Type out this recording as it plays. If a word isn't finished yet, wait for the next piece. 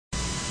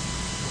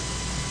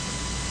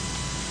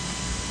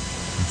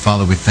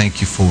Father, we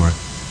thank you for it.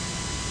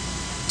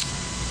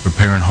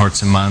 Preparing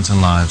hearts and minds and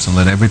lives, and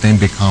let everything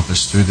be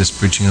accomplished through this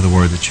preaching of the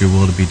word, that your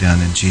will to be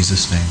done. In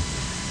Jesus' name,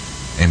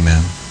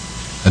 amen.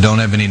 I don't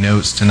have any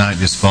notes tonight.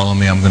 Just follow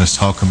me. I'm going to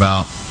talk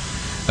about,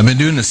 I've been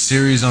doing a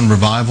series on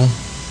revival,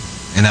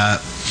 and I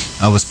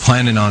was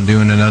planning on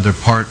doing another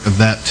part of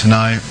that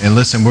tonight. And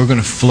listen, we're going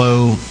to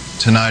flow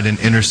tonight in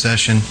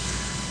intercession.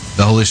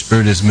 The Holy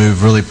Spirit has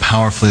moved really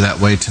powerfully that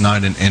way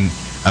tonight, and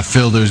I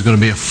feel there's going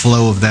to be a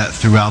flow of that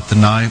throughout the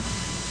night.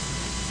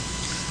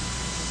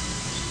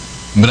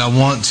 But I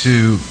want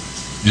to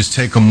just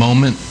take a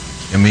moment.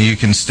 I mean, you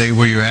can stay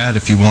where you're at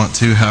if you want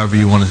to, however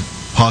you want to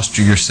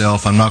posture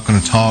yourself. I'm not going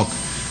to talk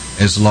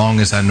as long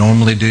as I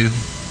normally do.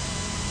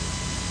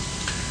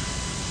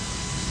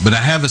 But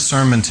I have a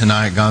sermon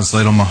tonight God's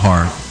laid on my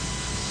heart.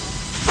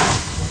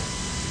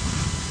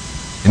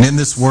 And in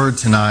this word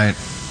tonight,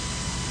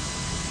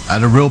 I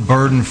had a real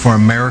burden for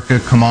America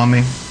come on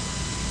me.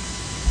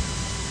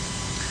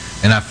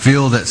 And I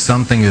feel that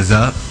something is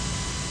up.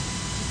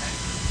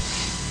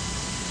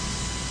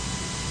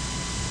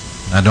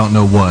 I don't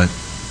know what.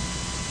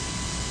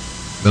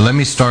 But let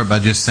me start by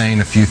just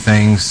saying a few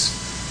things.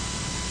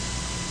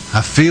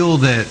 I feel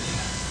that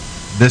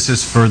this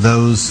is for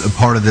those a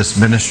part of this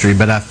ministry,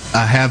 but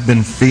I have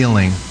been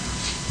feeling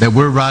that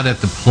we're right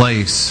at the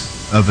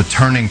place of a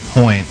turning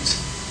point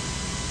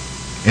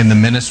in the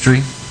ministry.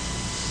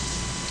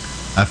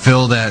 I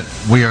feel that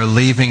we are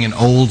leaving an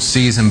old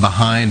season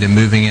behind and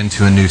moving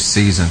into a new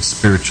season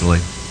spiritually.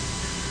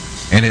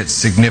 And it's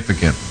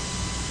significant.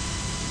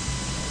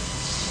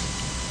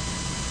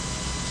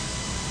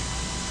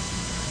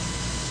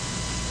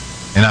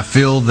 And I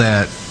feel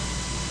that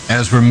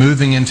as we're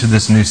moving into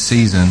this new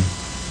season,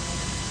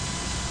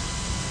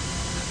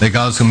 that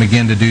God's going to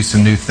begin to do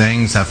some new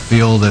things. I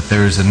feel that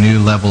there's a new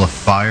level of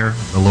fire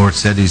the Lord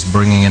said He's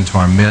bringing into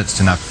our midst,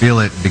 and I feel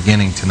it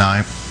beginning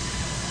tonight.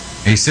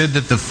 He said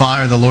that the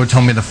fire, the Lord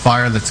told me the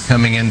fire that's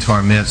coming into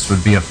our midst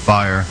would be a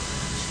fire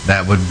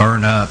that would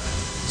burn up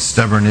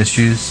stubborn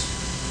issues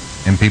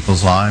in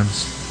people's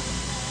lives.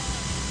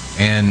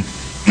 And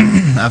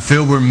I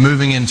feel we're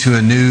moving into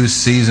a new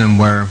season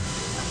where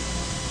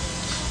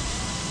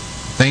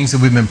things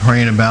that we've been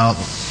praying about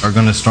are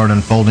going to start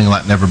unfolding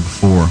like never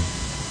before.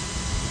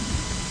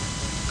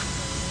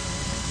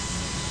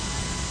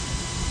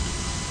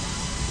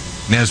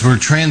 And as we're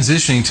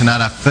transitioning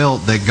tonight, I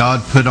felt that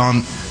God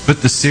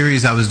put the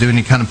series I was doing,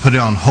 He kind of put it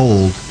on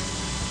hold.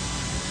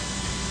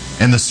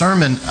 And the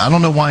sermon, I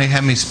don't know why He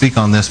had me speak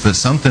on this, but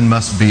something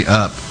must be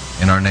up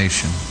in our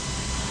nation.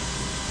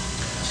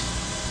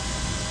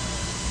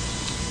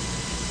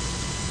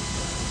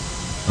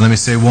 Let me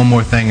say one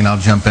more thing and I'll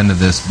jump into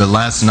this. But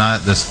last night,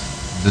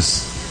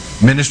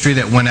 this ministry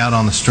that went out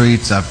on the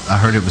streets, I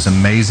heard it was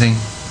amazing.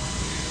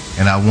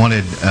 And I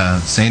wanted,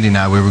 Sandy and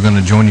I, we were going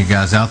to join you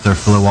guys out there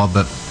for a little while.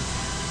 But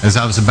as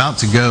I was about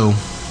to go,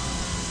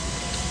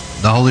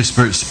 the Holy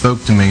Spirit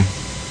spoke to me.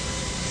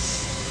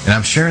 And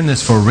I'm sharing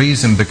this for a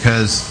reason,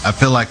 because I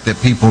feel like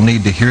that people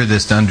need to hear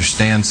this to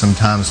understand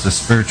sometimes the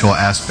spiritual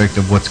aspect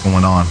of what's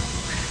going on.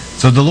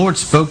 So the Lord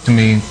spoke to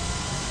me.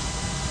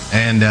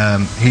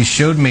 And He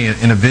showed me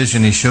in a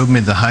vision, He showed me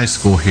the high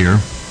school here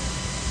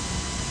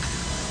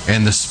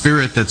and the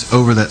spirit that's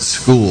over that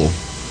school.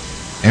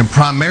 And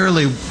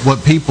primarily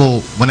what people,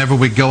 whenever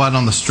we go out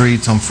on the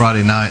streets on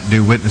Friday night and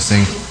do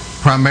witnessing,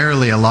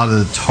 primarily a lot of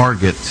the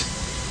target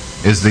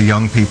is the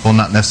young people,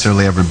 not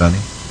necessarily everybody.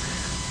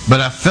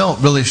 But I felt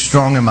really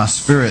strong in my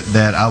spirit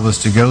that I was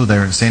to go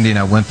there, and Sandy and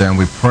I went there and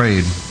we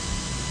prayed.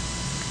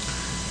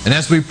 And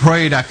as we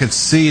prayed, I could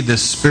see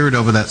this spirit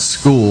over that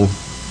school.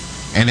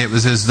 And it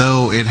was as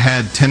though it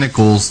had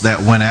tentacles that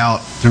went out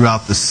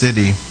throughout the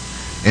city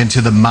into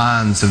the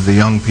minds of the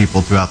young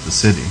people throughout the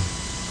city.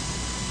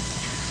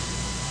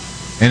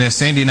 And as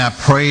Sandy and I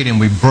prayed and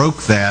we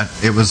broke that,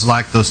 it was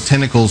like those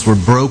tentacles were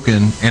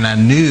broken, and I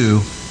knew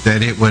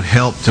that it would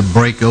help to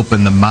break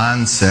open the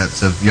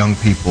mindsets of young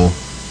people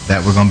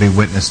that were going to be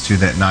witnessed to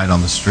that night on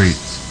the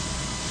streets.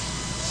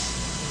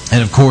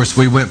 And of course,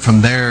 we went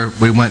from there,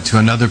 we went to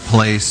another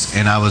place,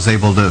 and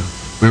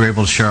we were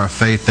able to share our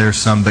faith there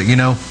some. But you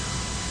know,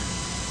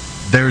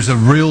 there's a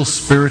real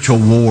spiritual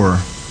war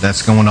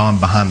that's going on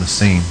behind the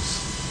scenes.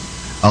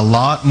 A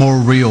lot more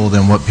real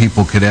than what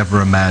people could ever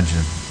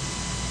imagine.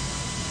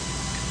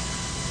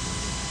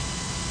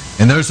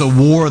 And there's a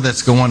war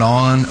that's going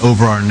on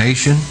over our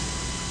nation.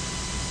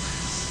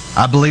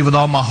 I believe with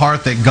all my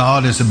heart that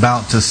God is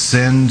about to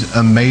send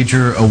a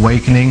major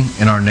awakening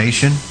in our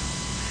nation.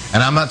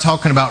 And I'm not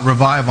talking about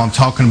revival, I'm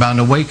talking about an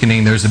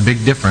awakening. There's a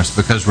big difference,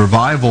 because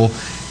revival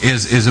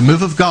is a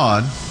move of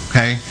God,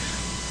 okay?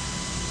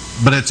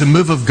 But it's a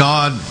move of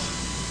God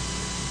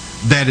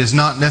that is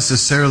not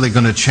necessarily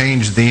going to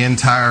change the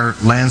entire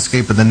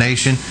landscape of the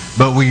nation.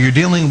 But when you're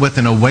dealing with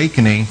an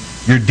awakening,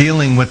 you're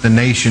dealing with the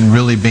nation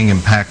really being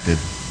impacted.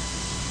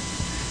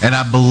 And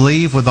I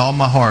believe with all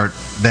my heart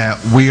that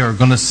we are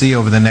going to see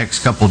over the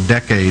next couple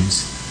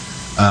decades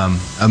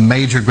a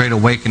major great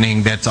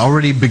awakening that's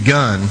already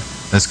begun,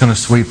 that's going to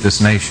sweep this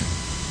nation.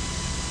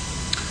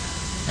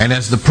 And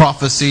as the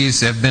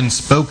prophecies have been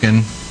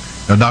spoken,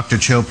 Dr.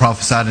 Cho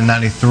prophesied in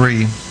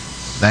 93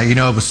 that,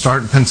 it would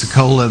start in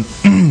Pensacola,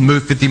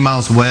 move 50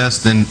 miles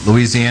west, then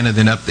Louisiana,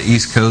 then up the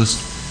East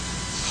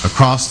Coast,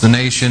 across the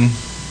nation.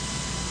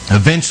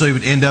 Eventually it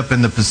would end up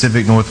in the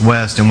Pacific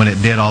Northwest, and when it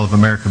did, all of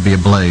America would be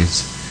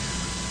ablaze.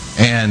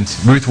 And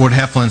Ruth Ward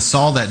Heflin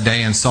saw that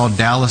day and saw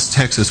Dallas,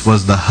 Texas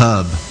was the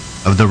hub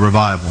of the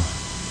revival.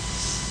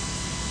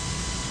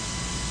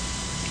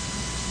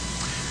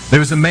 There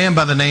was a man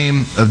by the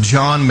name of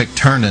John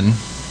McTernan.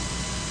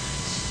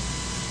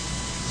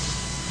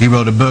 He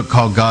wrote a book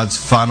called God's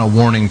Final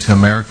Warning to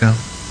America.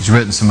 He's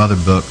written some other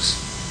books.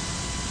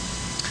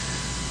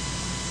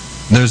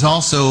 There's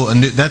also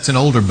that's an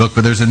older book,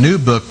 but there's a new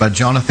book by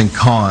Jonathan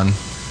Cahn.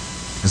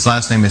 His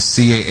last name is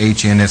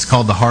C-A-H-N. It's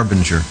called The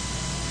Harbinger.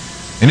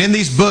 And in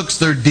these books,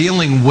 they're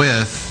dealing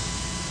with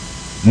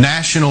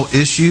national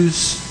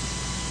issues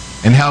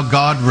and how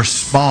God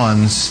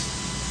responds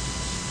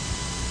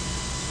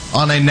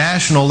on a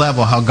national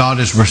level, how God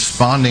is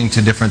responding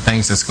to different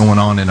things that's going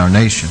on in our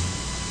nation.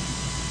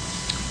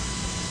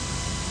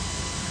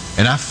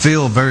 And I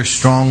feel very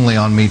strongly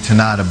on me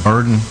tonight a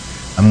burden.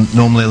 I'm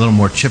normally a little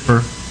more chipper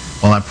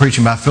while I'm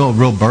preaching, but I feel a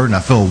real burden. I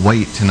feel a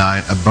weight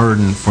tonight, a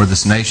burden for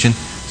this nation.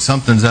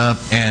 Something's up,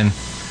 and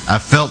I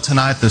felt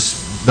tonight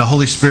the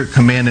Holy Spirit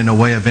come in a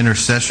way of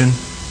intercession.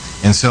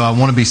 And so I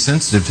want to be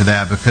sensitive to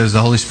that, because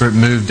the Holy Spirit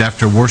moved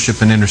after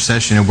worship and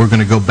intercession, and we're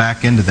going to go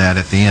back into that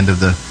at the end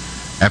of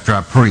after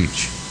I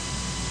preach.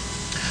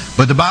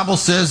 But the Bible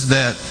says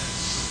that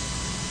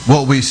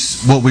what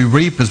we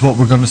reap is what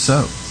we're going to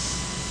sow.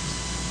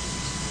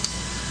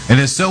 And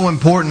it's so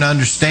important to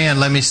understand,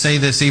 let me say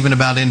this even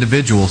about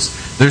individuals.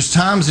 There's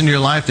times in your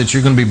life that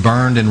you're going to be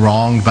burned and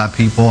wronged by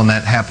people, and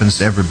that happens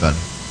to everybody.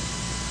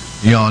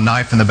 A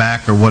knife in the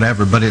back or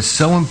whatever. But it's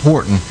so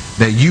important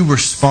that you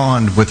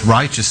respond with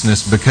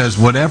righteousness, because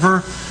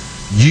whatever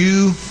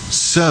you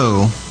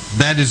sow,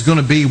 that is going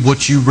to be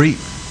what you reap.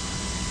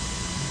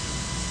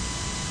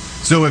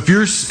 So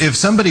if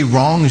somebody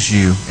wrongs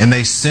you and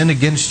they sin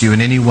against you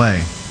in any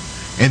way,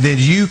 and then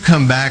you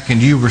come back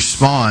and you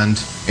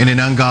respond in an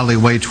ungodly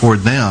way toward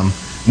them,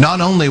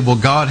 not only will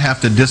God have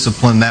to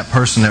discipline that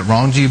person that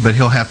wronged you, but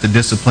He'll have to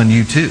discipline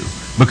you too,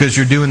 because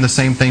you're doing the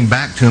same thing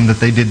back to them that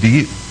they did to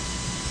you.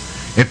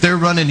 If they're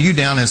running you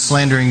down and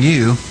slandering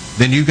you,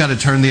 then you've got to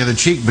turn the other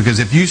cheek, because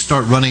if you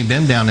start running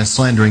them down and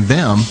slandering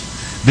them,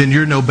 then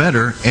you're no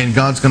better, and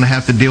God's going to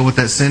have to deal with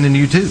that sin in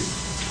you too.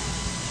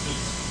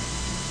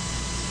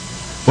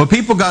 What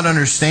people got to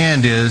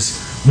understand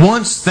is,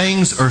 once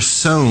things are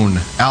sown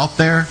out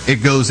there, it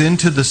goes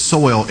into the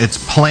soil, it's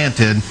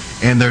planted,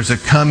 and there's a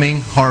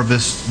coming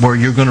harvest where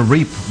you're going to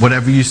reap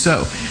whatever you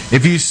sow.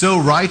 If you sow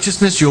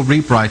righteousness, you'll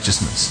reap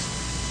righteousness.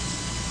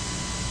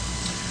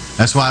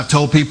 That's why I've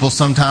told people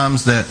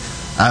sometimes that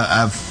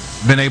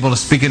I've been able to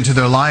speak into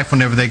their life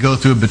whenever they go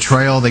through a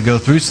betrayal, they go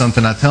through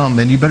something. I tell them,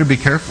 then you better be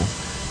careful,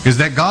 because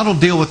that God will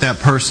deal with that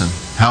person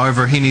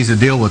however He needs to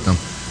deal with them.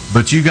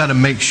 But you got to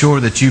make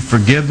sure that you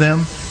forgive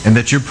them, and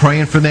that you're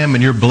praying for them,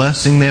 and you're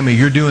blessing them, and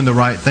you're doing the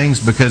right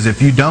things. Because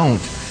if you don't,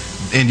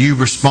 and you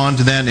respond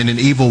to that in an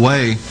evil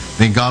way,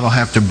 then God will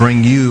have to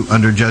bring you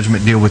under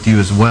judgment, deal with you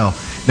as well.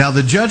 Now,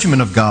 the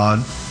judgment of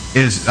God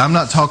is, I'm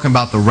not talking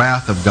about the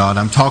wrath of God.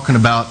 I'm talking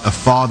about a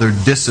father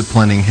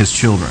disciplining his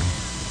children.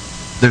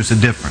 There's a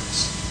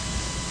difference.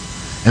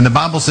 And the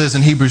Bible says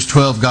in Hebrews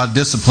 12, God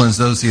disciplines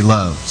those He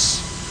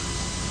loves.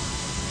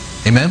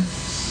 Amen?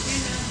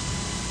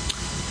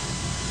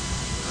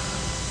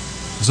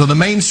 So the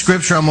main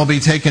scripture I'm going to be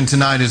taking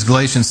tonight is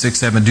Galatians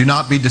 6:7. Do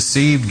not be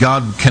deceived.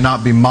 God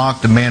cannot be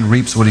mocked. A man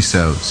reaps what he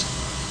sows.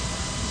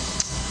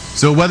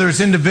 So whether it's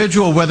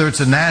individual, whether it's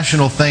a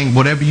national thing,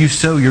 whatever you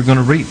sow, you're going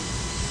to reap.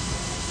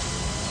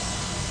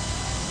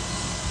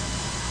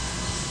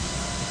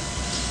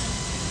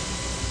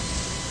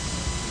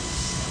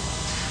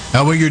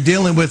 Now, when you're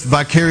dealing with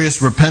vicarious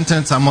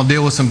repentance, I'm going to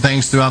deal with some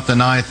things throughout the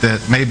night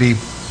that maybe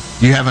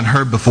you haven't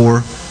heard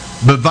before.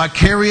 But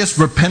vicarious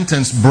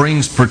repentance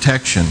brings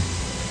protection.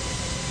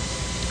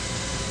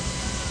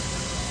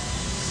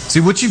 See,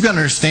 what you've got to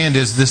understand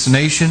is this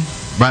nation,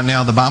 right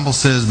now, the Bible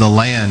says the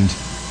land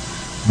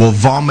will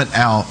vomit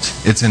out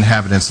its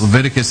inhabitants.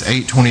 Leviticus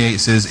 8:28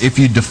 says, if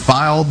you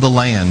defile the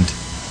land,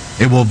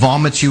 it will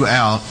vomit you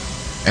out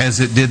as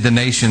it did the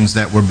nations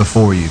that were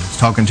before you. It's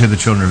talking to the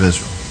children of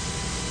Israel.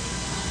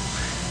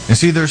 And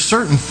see, there's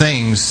certain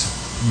things,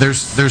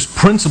 there's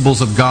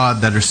principles of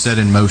God that are set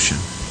in motion.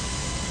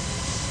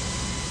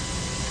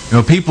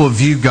 People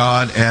view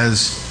God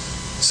as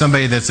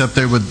somebody that's up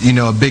there with,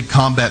 a big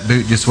combat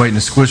boot just waiting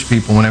to squish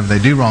people whenever they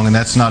do wrong, and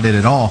that's not it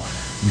at all.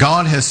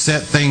 God has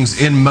set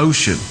things in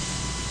motion.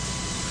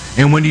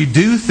 And when you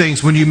do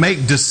things, when you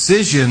make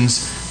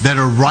decisions that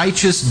are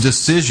righteous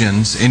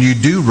decisions and you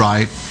do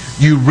right,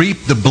 you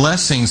reap the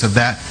blessings of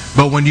that.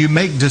 But when you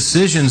make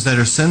decisions that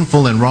are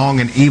sinful and wrong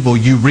and evil,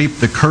 you reap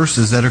the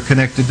curses that are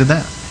connected to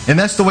that. And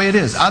that's the way it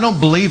is. I don't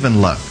believe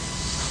in luck.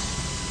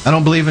 I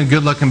don't believe in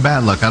good luck and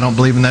bad luck. I don't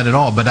believe in that at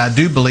all. But I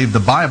do believe the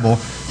Bible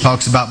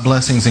talks about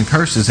blessings and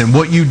curses. And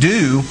what you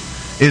do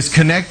is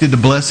connected to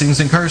blessings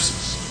and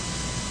curses.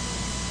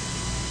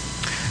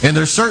 And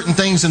there's certain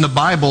things in the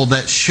Bible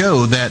that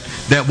show that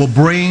will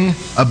bring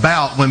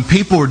about, when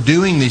people are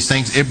doing these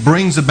things, it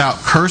brings about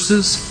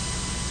curses,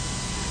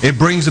 it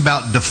brings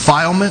about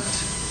defilement,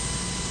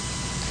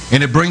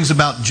 and it brings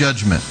about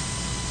judgment.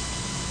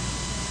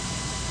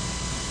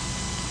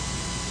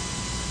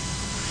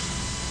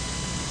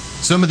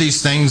 Some of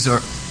these things are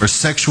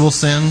sexual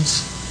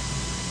sins,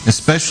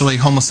 especially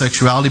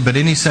homosexuality, but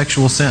any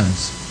sexual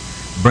sins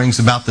brings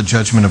about the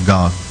judgment of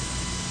God.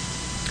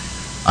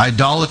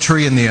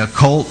 Idolatry and the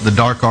occult, the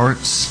dark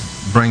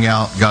arts, bring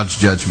out God's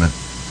judgment.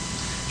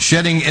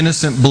 Shedding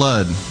innocent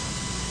blood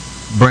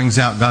brings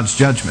out God's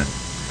judgment.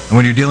 And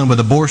when you're dealing with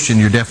abortion,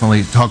 you're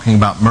definitely talking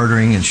about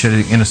murdering and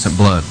shedding innocent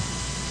blood.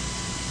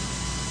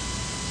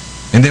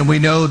 And then we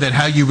know that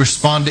how you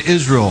respond to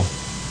Israel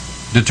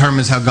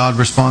determines how God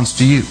responds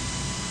to you.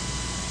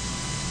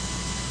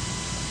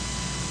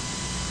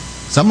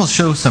 So I'm going to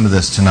show some of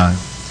this tonight.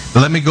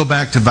 But let me go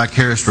back to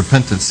vicarious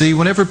repentance. See,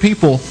 whenever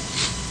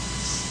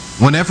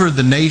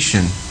the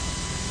nation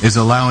is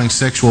allowing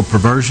sexual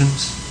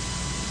perversions,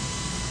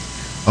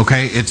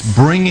 okay, it's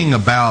bringing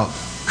about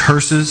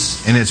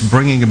curses and it's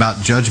bringing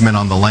about judgment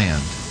on the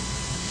land.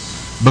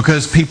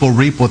 Because people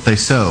reap what they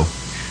sow.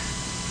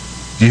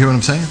 Do you hear what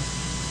I'm saying?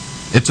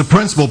 It's a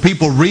principle.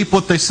 People reap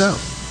what they sow.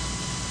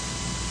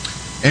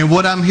 And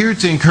what I'm here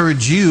to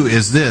encourage you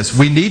is this.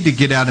 We need to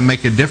get out and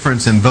make a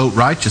difference and vote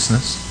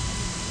righteousness.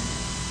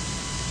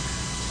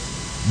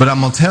 But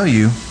I'm going to tell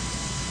you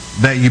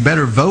that you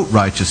better vote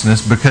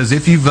righteousness, because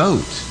if you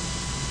vote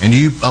and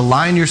you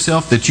align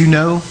yourself that you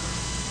know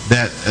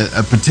that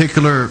a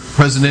particular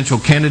presidential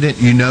candidate,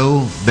 you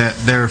know that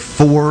they're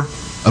for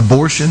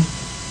abortion,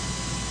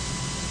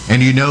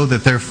 and you know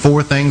that they're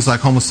for things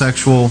like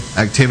homosexual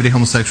activity,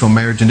 homosexual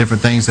marriage, and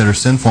different things that are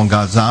sinful in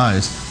God's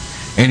eyes,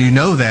 and you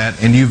know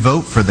that, and you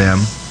vote for them,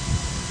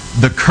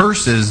 the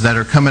curses that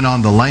are coming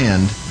on the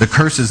land, the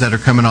curses that are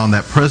coming on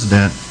that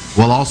president,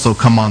 will also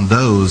come on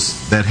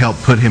those that help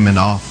put him in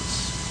office.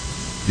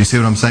 Do you see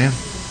what I'm saying?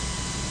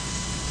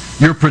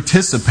 You're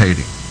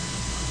participating.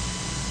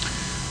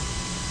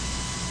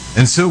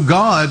 And so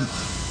God,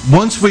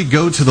 once we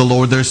go to the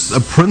Lord, there's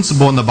a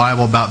principle in the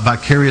Bible about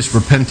vicarious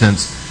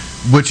repentance,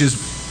 which is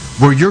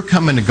where you're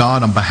coming to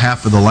God on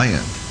behalf of the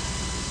land.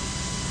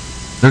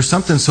 There's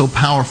something so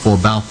powerful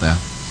about that.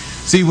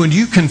 See, when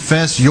you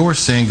confess your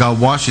sin,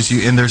 God washes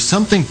you, and there's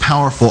something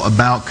powerful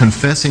about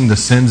confessing the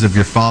sins of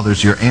your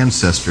fathers, your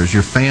ancestors,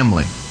 your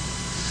family,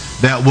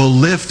 that will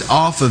lift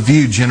off of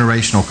you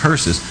generational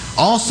curses.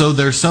 Also,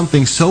 there's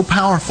something so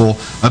powerful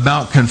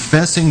about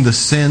confessing the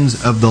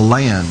sins of the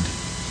land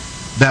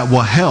that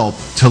will help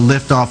to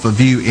lift off of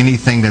you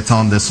anything that's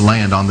on this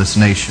land, on this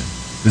nation.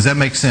 Does that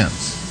make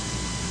sense?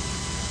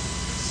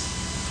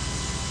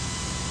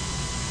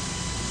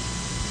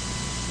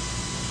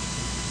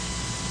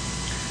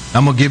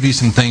 I'm going to give you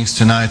some things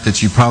tonight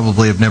that you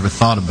probably have never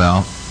thought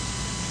about.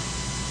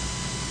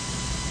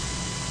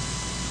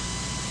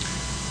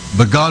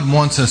 But God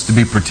wants us to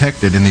be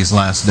protected in these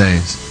last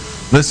days.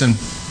 Listen,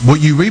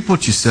 what you reap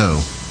what you sow.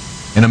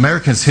 In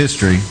America's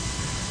history,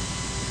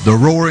 the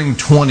roaring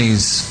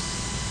 20s,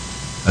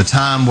 a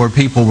time where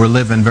people were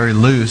living very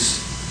loose,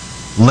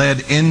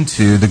 led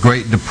into the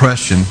Great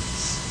Depression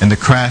and the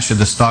crash of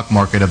the stock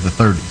market of the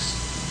 30s.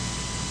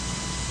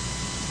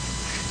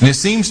 And it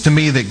seems to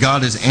me that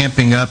God is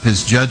amping up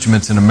His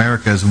judgments in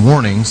America as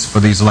warnings for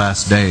these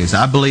last days.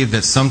 I believe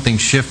that something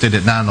shifted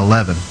at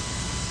 9/11.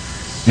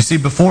 You see,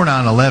 before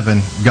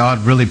 9/11,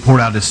 God really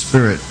poured out His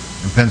Spirit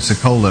in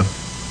Pensacola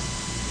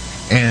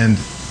and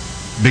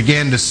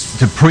began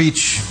to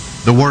preach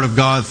the Word of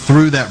God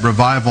through that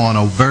revival on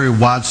a very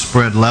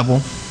widespread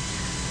level.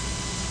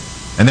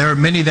 And there are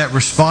many that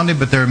responded,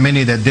 but there are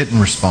many that didn't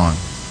respond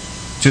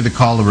to the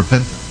call of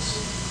repentance.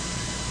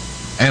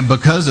 And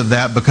because of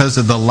that, because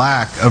of the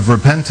lack of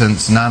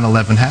repentance,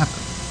 9/11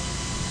 happened.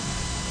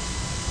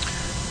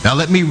 Now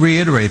let me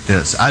reiterate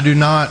this. I do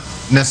not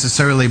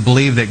necessarily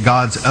believe that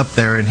God's up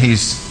there and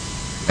He's,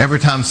 every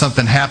time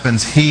something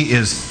happens, He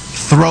is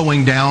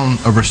throwing down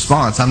a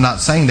response. I'm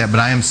not saying that,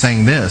 but I am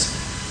saying this.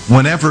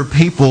 Whenever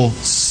people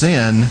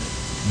sin,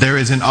 there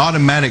is an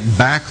automatic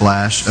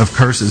backlash of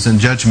curses and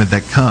judgment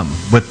that come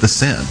with the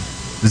sin.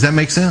 Does that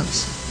make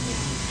sense?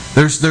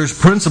 There's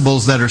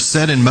principles that are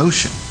set in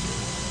motion.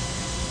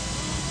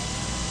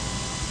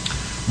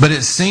 But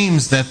it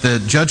seems that the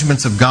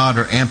judgments of God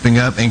are amping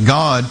up, and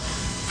God,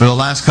 for the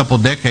last couple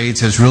of decades,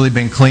 has really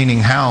been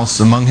cleaning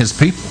house among His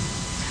people.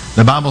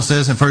 The Bible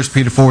says in 1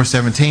 Peter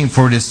 4:17,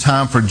 "For it is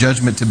time for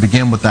judgment to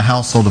begin with the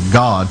household of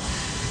God.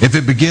 If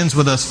it begins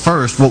with us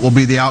first, what will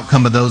be the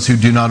outcome of those who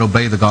do not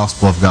obey the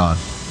gospel of God?"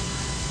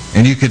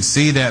 And you could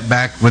see that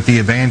back with the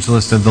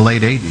evangelists of the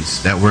late 80s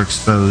that were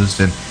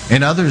exposed,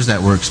 and others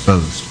that were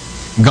exposed.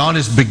 God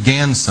has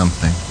began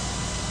something.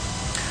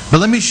 But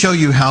let me show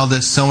you how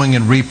this sowing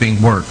and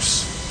reaping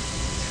works.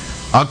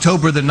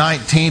 October the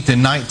 19th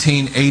in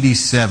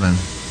 1987,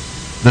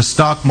 the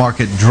stock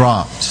market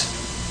dropped.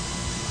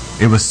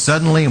 It was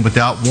suddenly and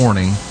without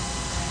warning.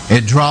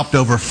 it dropped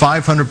over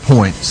 500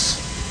 points.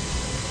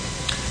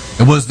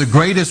 It was the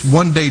greatest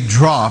one-day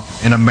drop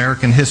in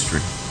American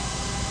history.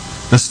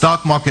 The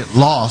stock market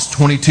lost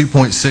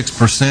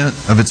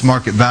 22.6% of its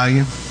market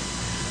value.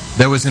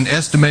 There was an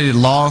estimated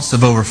loss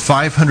of over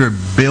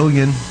 $500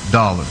 billion.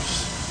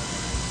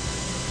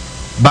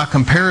 By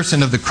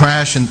comparison of the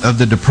crash of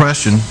the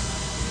Depression,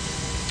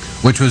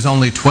 which was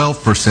only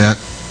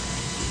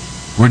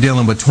 12%, we're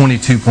dealing with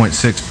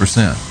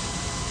 22.6%.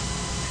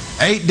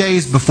 8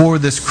 days before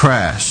this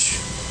crash,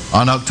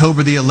 on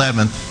October the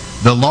 11th,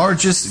 the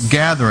largest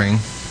gathering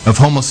of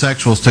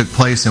homosexuals took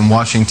place in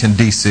Washington,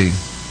 D.C.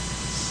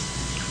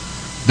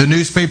 The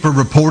newspaper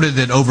reported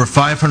that over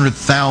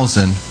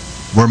 500,000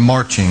 were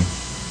marching.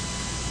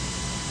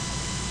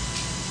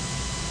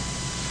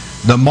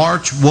 The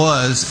march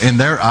was, in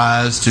their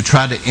eyes, to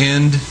try to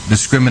end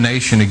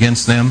discrimination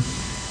against them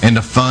and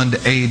to fund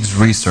AIDS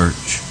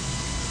research.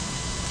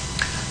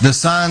 The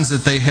signs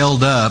that they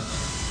held up,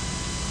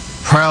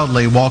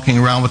 proudly walking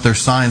around with their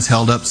signs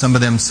held up, some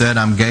of them said,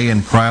 "I'm gay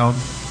and proud."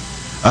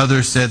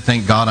 Others said,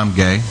 "Thank God I'm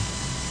gay."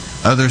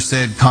 Others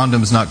said,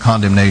 "Condom's not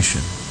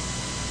condemnation."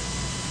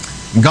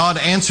 God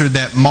answered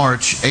that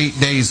march 8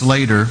 days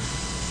later.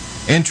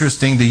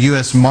 Interesting, the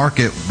U.S.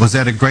 market was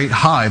at a great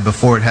high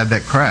before it had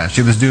that crash.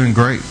 It was doing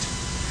great.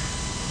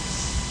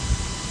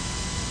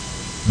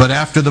 But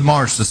after the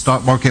march, the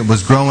stock market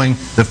was growing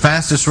the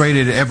fastest rate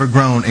it had ever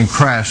grown and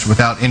crashed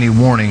without any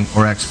warning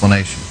or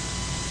explanation.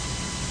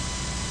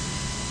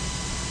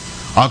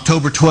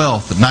 October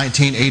 12th,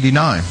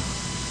 1989.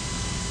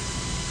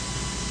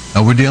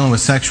 Now we're dealing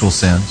with sexual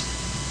sins.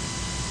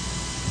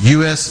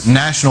 U.S.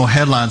 national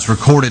headlines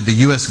recorded the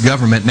U.S.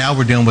 government, now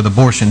we're dealing with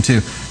abortion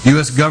too. The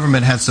U.S.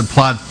 government had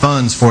supplied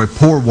funds for a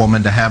poor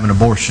woman to have an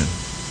abortion.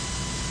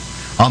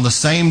 On the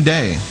same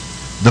day,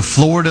 the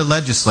Florida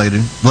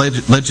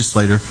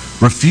legislator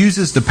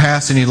refuses to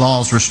pass any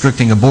laws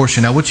restricting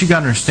abortion. Now what you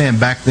got to understand,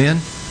 back then,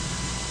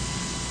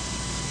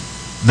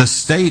 the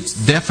states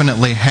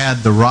definitely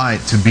had the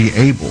right to be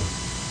able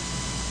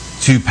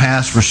to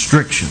pass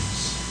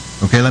restrictions.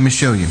 Okay, let me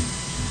show you.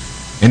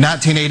 In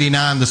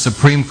 1989, the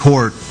Supreme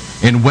Court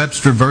in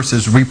Webster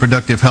versus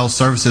Reproductive Health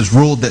Services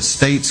ruled that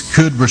states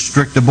could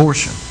restrict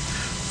abortion.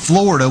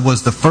 Florida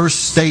was the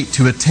first state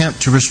to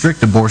attempt to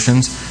restrict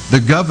abortions. The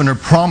governor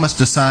promised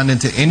to sign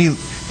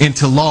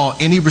into law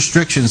any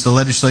restrictions the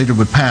legislature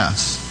would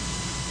pass.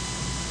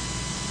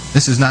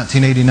 This is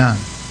 1989.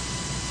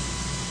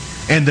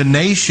 And the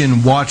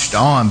nation watched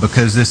on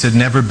because this had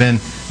never been...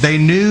 They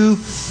knew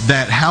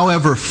that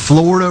however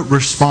Florida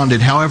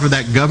responded, however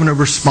that governor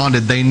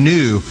responded, they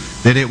knew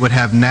that it would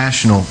have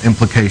national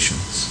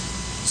implications.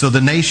 So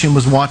the nation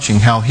was watching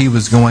how he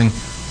was going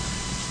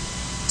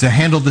to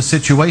handle the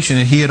situation,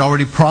 and he had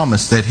already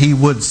promised that he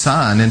would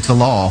sign into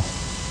law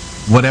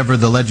whatever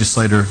the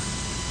legislator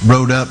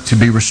wrote up to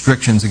be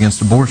restrictions against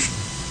abortion.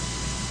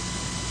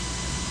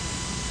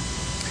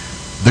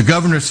 The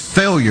governor's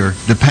failure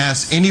to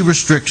pass any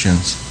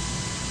restrictions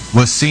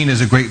was seen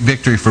as a great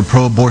victory for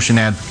pro-abortion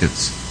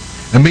advocates.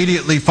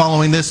 Immediately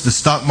following this, the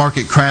stock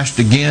market crashed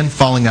again,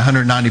 falling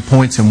 190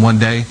 points in one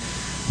day.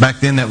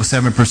 Back then, that was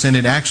 7%.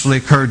 It actually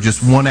occurred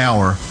just 1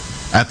 hour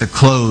at the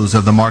close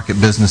of the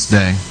market business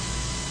day.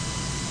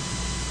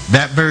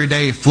 That very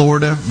day,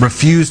 Florida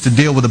refused to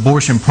deal with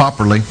abortion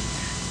properly.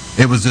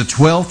 It was the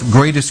 12th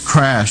greatest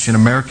crash in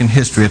American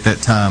history at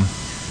that time.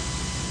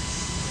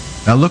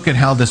 Now look at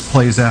how this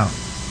plays out.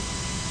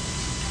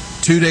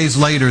 2 days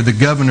later, the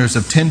governors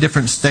of 10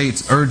 different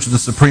states urged the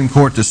Supreme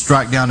Court to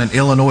strike down an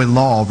Illinois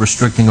law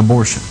restricting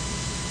abortion.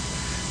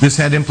 This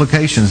had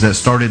implications that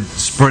started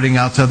spreading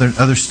out to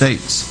other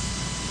states.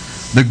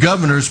 The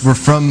governors were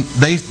from,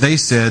 they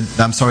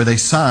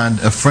signed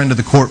a friend of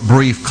the court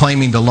brief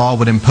claiming the law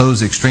would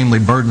impose extremely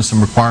burdensome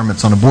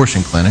requirements on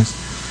abortion clinics.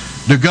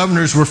 The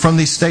governors were from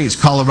these states: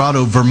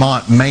 Colorado,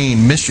 Vermont,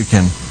 Maine,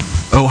 Michigan,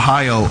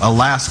 Ohio,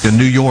 Alaska,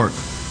 New York,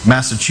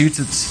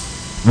 Massachusetts,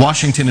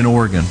 Washington, and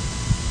Oregon.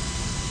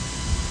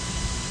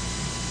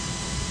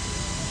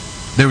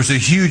 There was a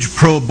huge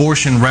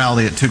pro-abortion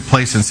rally that took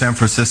place in San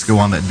Francisco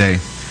on that day.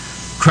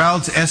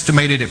 Crowds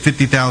estimated at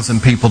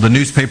 50,000 people. The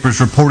newspapers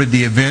reported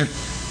the event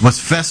was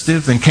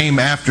festive and came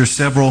after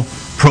several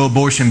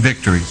pro-abortion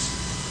victories.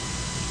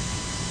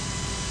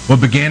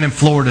 What began in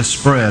Florida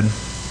spread,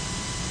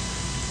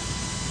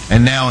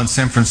 and now in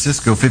San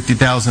Francisco,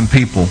 50,000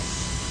 people.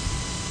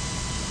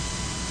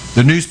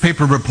 The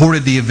newspaper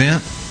reported the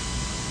event.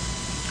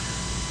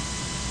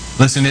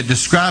 Listen, it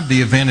described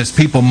the event as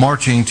people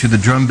marching to the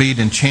drumbeat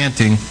and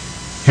chanting,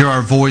 "Hear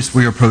our voice,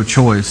 we are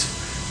pro-choice."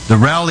 The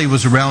rally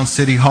was around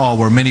City Hall,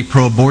 where many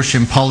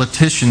pro-abortion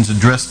politicians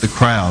addressed the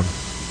crowd.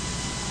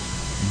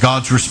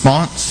 God's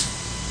response?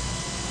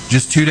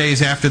 Just 2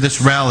 days after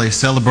this rally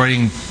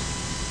celebrating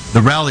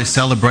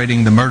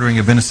the murdering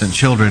of innocent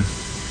children,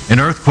 an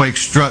earthquake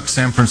struck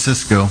San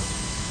Francisco,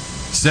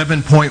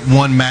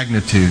 7.1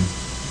 magnitude.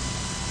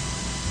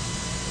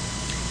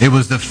 It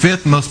was the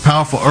 5th most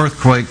powerful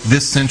earthquake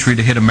this century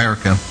to hit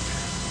America.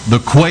 The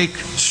quake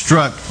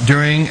struck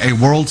during a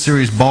World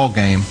Series ball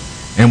game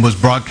and was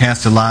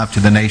broadcasted live to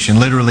the nation.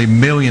 Literally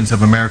millions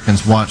of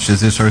Americans watched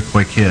as this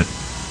earthquake hit.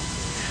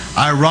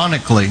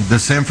 Ironically, the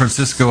San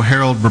Francisco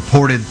Herald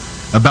reported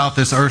about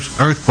this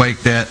earthquake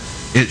that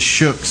it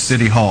shook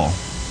City Hall.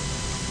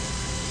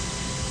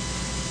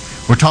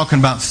 We're talking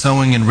about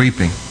sowing and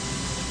reaping.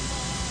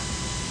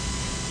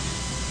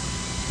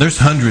 There's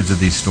hundreds of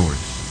these stories.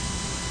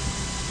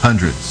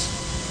 Hundreds.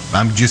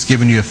 I'm just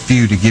giving you a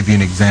few to give you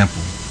an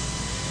example.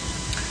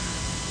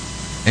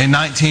 In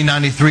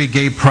 1993,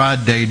 Gay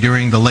Pride Day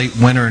during the late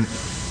winter and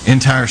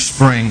entire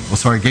spring,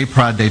 Gay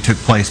Pride Day took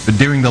place, but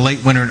during the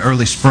late winter and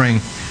early spring,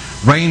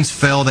 rains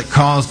fell that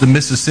caused the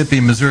Mississippi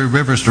and Missouri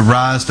rivers to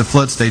rise to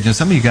flood stage, and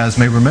some of you guys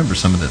may remember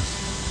some of this.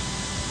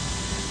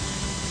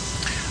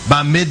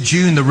 By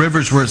mid-June, the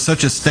rivers were at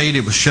such a state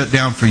it was shut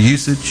down for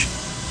usage.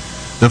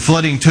 The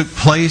flooding took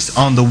place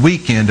on the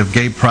weekend of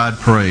Gay Pride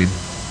Parade.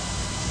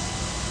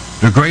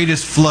 The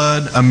greatest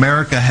flood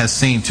America has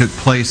seen took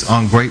place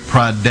on Great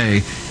Pride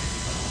Day.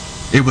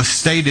 It was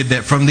stated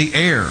that from the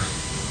air,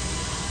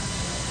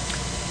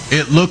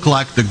 it looked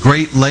like the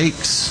Great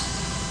Lakes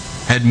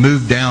had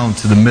moved down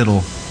to the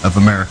middle of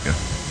America.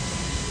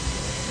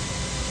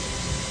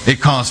 It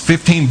caused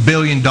 $15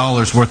 billion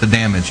worth of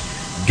damage.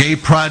 Gay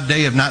Pride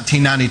Day of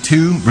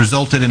 1992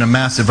 resulted in a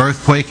massive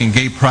earthquake, and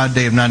Gay Pride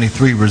Day of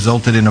 93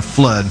 resulted in a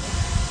flood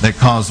that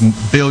caused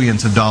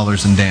billions of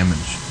dollars in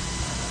damage.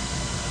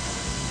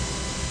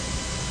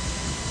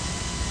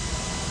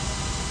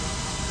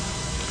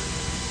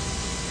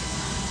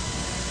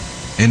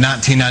 In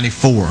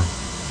 1994,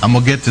 I'm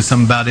going to get to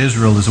some about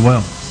Israel as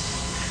well.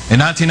 In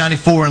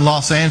 1994 in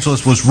Los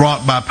Angeles was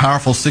wrought by a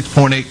powerful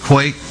 6.8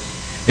 quake.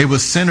 It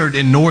was centered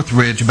in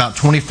Northridge, about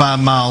 25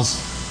 miles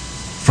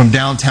from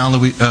downtown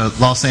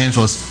Los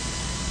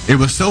Angeles. It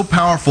was so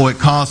powerful it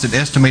caused an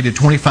estimated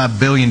 $25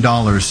 billion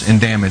in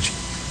damage,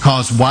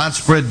 caused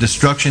widespread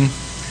destruction.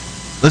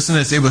 Listen to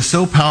this, it was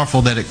so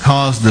powerful that it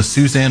caused the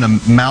Susanna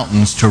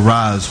Mountains to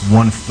rise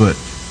 1 foot.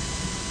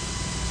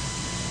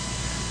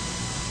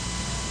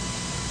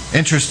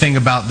 Interesting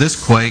about this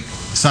quake,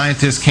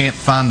 scientists can't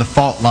find the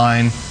fault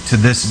line to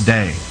this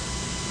day.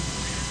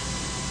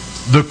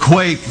 The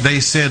quake, they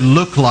said,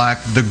 looked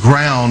like the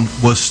ground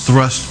was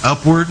thrust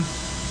upward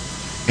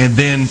and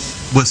then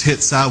was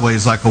hit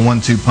sideways like a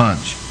 1-2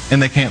 punch.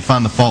 And they can't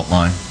find the fault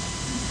line.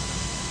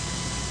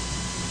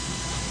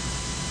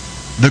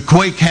 The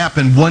quake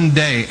happened one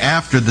day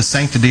after the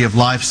Sanctity of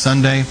Life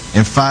Sunday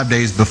and 5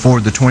 days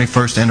before the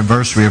 21st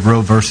anniversary of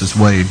Roe versus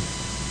Wade.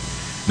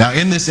 Now,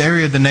 in this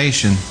area of the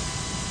nation,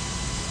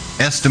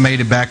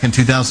 estimated back in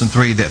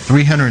 2003 that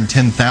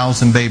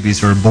 310,000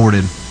 babies are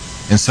aborted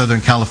in Southern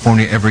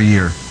California every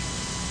year.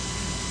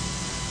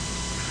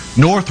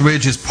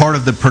 Northridge is part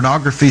of the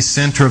pornography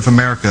center of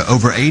America.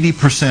 Over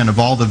 80% of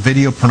all the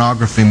video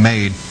pornography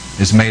made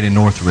is made in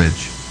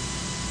Northridge.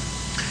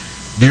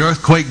 The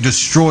earthquake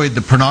destroyed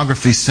the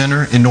pornography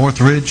center in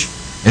Northridge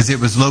as it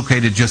was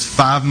located just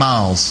 5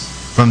 miles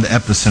from the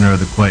epicenter of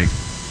the quake.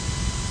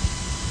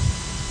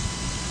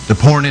 The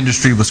porn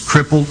industry was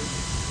crippled,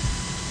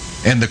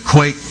 and the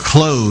quake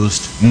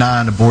closed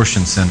 9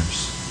 abortion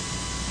centers.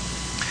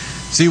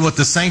 See, what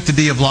the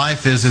sanctity of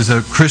life is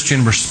a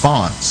Christian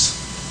response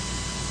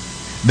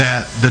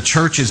that the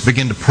churches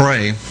begin to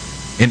pray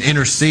and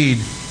intercede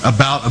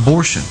about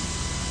abortion.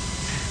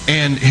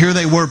 And here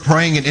they were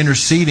praying and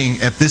interceding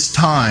at this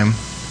time,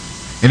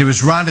 and it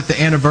was right at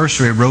the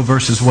anniversary of Roe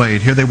versus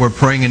Wade. Here they were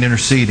praying and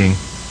interceding,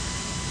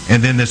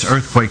 and then this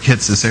earthquake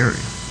hits this area.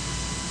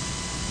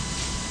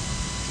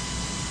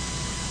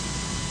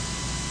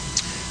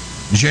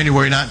 In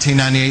January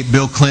 1998,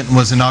 Bill Clinton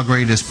was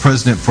inaugurated as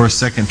president for a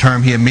second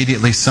term. He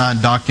immediately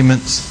signed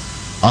documents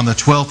on the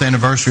 12th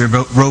anniversary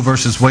of Roe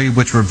versus Wade,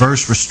 which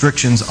reversed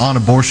restrictions on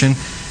abortion,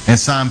 and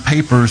signed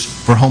papers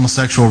for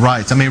homosexual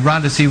rights. I mean,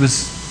 right as he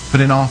was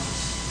put in office,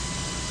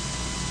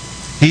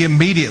 he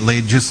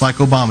immediately, just like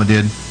Obama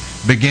did,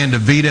 began to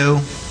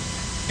veto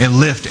and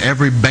lift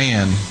every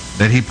ban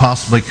that he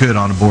possibly could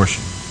on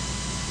abortion.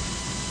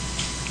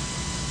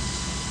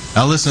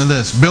 Now listen to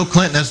this. Bill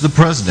Clinton, as the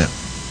president,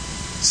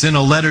 sent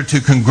a letter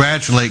to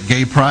congratulate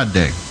Gay Pride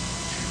Day,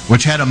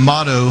 which had a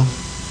motto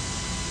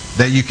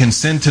that you can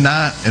sin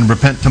tonight and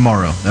repent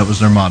tomorrow. That was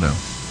their motto.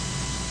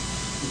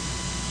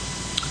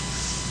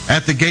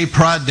 At the Gay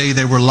Pride Day,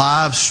 there were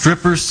live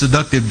strippers,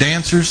 seductive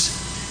dancers,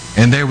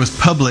 and there was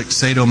public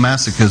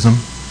sadomasochism.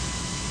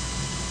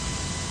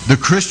 The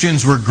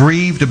Christians were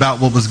grieved about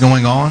what was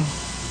going on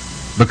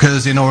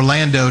because in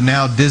Orlando,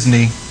 now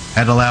Disney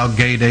had allowed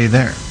Gay Day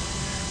there.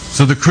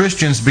 So the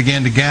Christians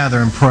began to gather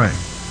and pray.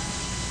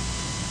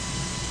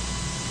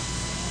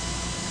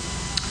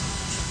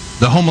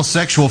 The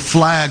homosexual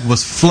flag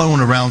was flown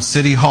around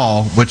City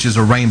Hall, which is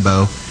a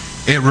rainbow.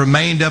 It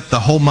remained up the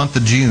whole month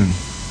of June.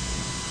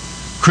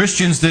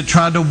 Christians that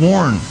tried to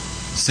warn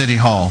City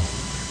Hall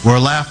were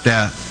laughed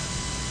at.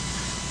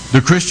 The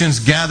Christians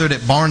gathered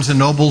at Barnes &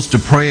 Noble's to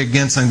pray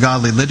against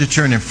ungodly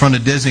literature and in front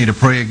of Disney to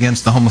pray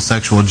against the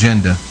homosexual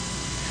agenda.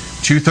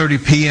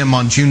 2:30 p.m.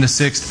 on June the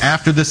 6th,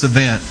 after this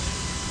event,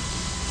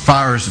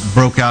 fires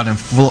broke out in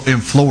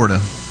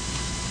Florida.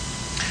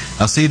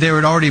 Now see, there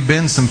had already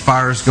been some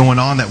fires going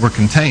on that were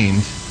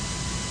contained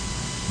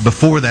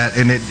before that,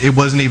 and it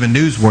wasn't even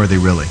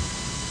newsworthy really.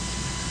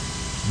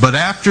 But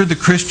after the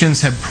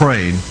Christians had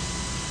prayed,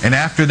 and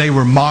after they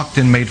were mocked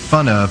and made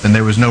fun of, and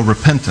there was no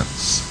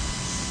repentance,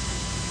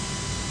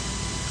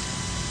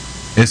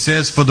 it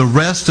says, for the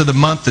rest of the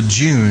month of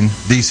June,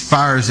 these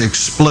fires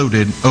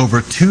exploded.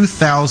 Over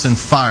 2,000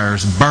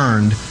 fires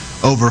burned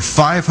over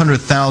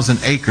 500,000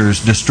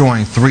 acres,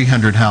 destroying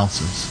 300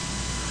 houses.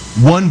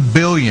 $1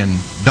 billion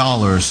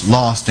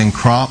lost in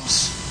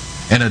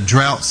crops, and a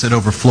drought set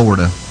over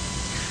Florida.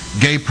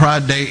 Gay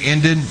Pride Day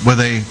ended with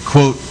a,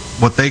 quote,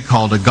 what they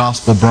called a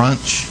gospel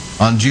brunch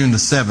on June the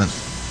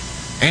 7th.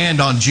 And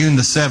on June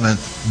the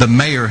 7th, the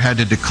mayor had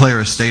to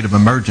declare a state of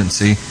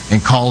emergency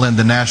and call in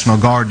the National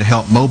Guard to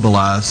help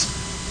mobilize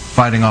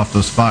fighting off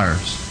those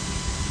fires.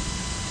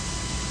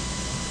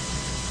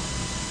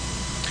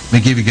 Let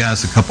me give you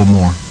guys a couple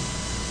more.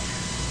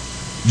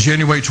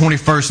 January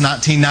 21st,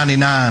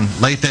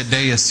 1999, late that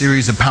day, a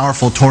series of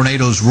powerful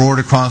tornadoes roared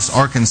across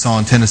Arkansas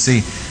and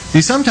Tennessee.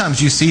 See,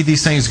 sometimes you see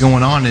these things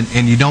going on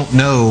and you don't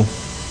know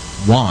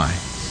why.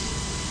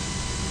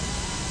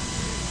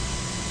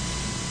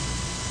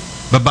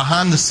 But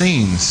behind the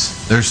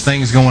scenes, there's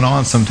things going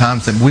on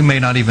sometimes that we may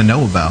not even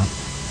know about.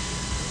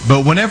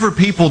 But whenever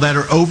people that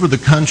are over the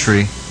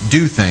country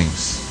do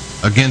things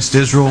against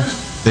Israel,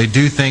 they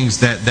do things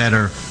that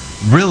are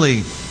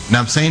really, and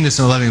I'm saying this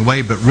in a loving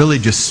way, but really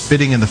just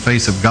spitting in the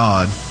face of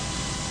God,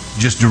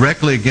 just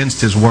directly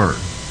against His Word,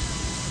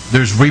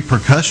 there's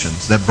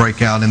repercussions that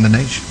break out in the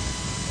nation.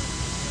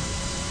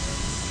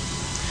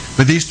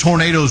 But these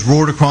tornadoes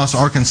roared across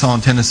Arkansas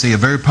and Tennessee, a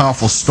very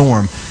powerful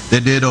storm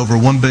that did over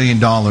 $1 billion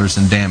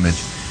in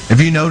damage. Have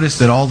you noticed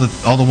that all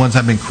the ones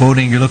I've been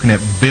quoting, you're looking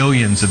at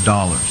billions of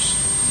dollars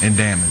in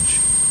damage?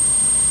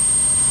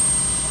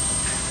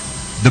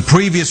 The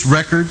previous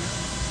record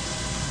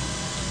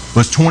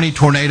was 20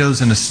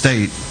 tornadoes in a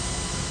state,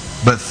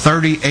 but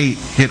 38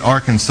 hit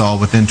Arkansas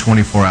within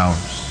 24 hours.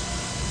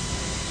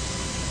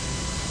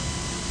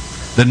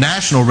 The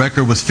national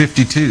record was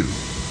 52.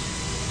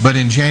 But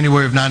in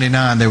January of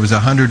 99, there was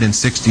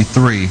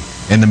 163,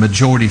 and the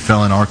majority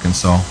fell in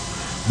Arkansas.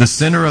 The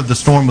center of the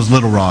storm was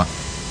Little Rock.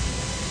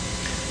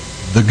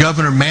 The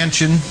Governor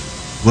Manchin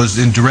was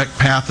in direct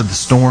path of the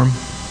storm.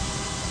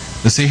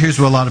 But see, here's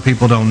what a lot of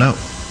people don't know.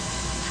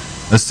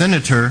 A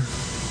senator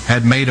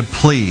had made a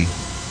plea.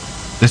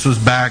 This was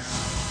back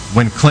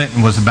when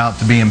Clinton was about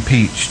to be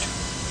impeached.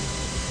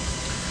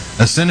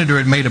 A senator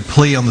had made a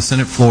plea on the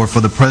Senate floor for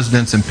the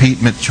president's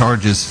impeachment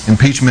charges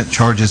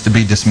to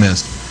be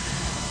dismissed.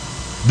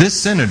 This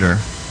senator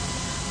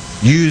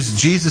used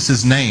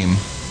Jesus' name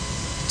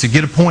to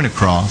get a point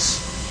across,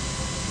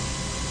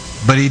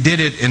 but he did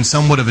it in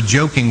somewhat of a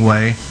joking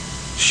way,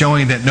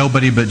 showing that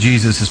nobody but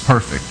Jesus is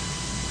perfect.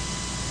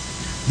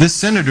 This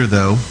senator,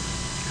 though,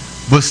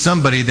 was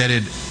somebody that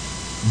had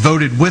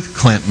voted with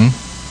Clinton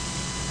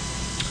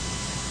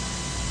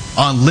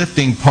on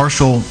lifting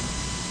partial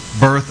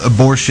birth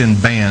abortion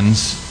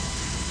bans,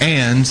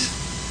 and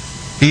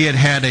he had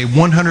had a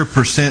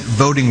 100%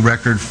 voting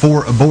record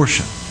for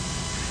abortion.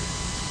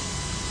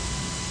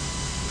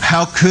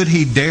 How could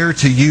he dare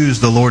to use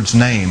the Lord's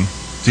name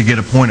to get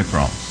a point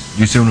across?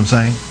 You see what I'm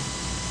saying?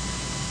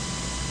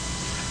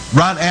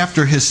 Right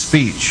after his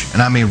speech,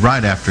 and I mean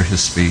right after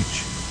his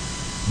speech,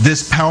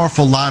 this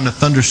powerful line of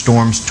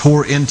thunderstorms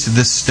tore into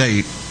this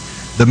state.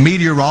 The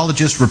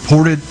meteorologists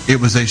reported it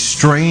was a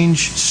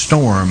strange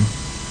storm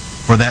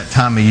for that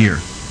time of year.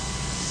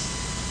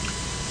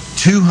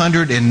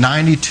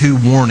 292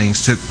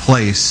 warnings took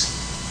place,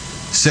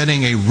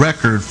 setting a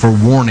record for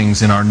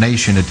warnings in our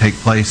nation to take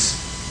place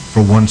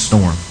for one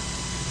storm.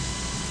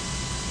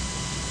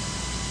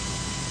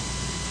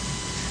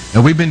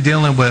 Now, we've been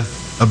dealing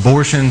with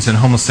abortions and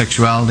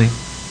homosexuality.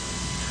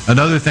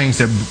 Another thing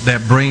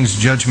that brings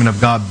judgment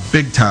of God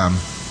big time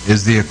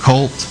is the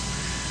occult.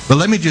 But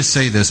let me just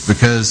say this,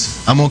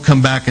 because I'm going to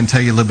come back and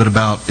tell you a little bit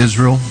about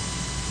Israel.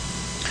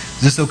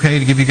 Is this okay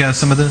to give you guys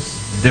some of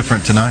this?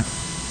 Different tonight.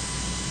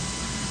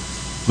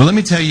 But let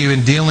me tell you,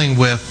 in dealing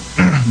with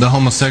the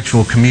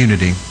homosexual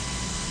community,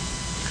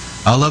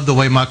 I love the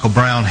way Michael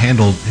Brown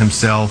handled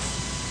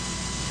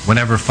himself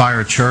whenever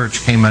Fire Church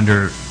came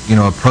under,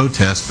 a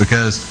protest,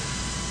 because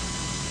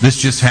this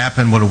just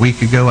happened, a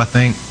week ago, I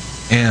think.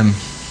 And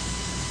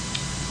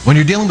when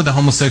you're dealing with the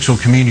homosexual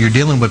community, you're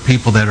dealing with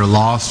people that are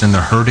lost and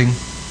they're hurting.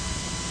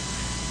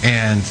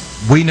 And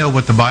we know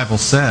what the Bible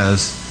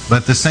says,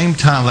 but at the same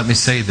time, let me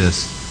say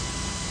this.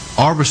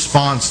 Our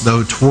response,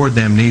 though, toward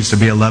them needs to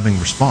be a loving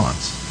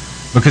response.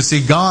 Because,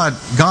 see,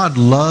 God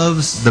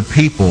loves the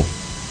people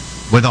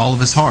with all of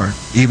His heart,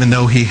 even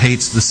though He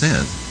hates the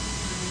sin.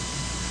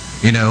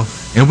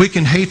 And we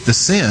can hate the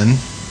sin,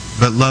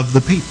 but love the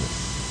people.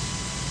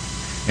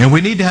 And we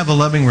need to have a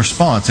loving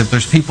response. If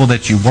there's people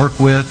that you work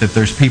with, if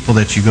there's people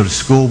that you go to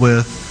school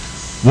with,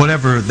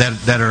 whatever,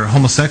 that are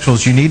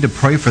homosexuals, you need to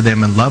pray for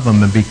them and love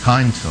them and be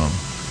kind to them.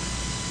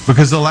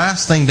 Because the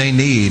last thing they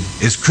need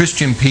is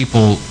Christian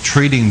people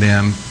treating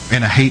them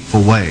in a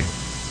hateful way.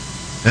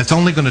 that's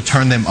only going to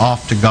turn them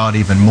off to God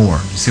even more.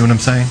 You see what I'm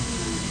saying?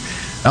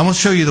 I'm going to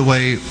show you the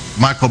way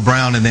Michael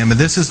Brown and them, and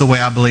this is the way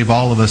I believe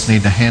all of us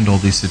need to handle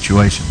these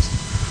situations.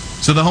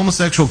 So the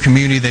homosexual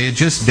community, they had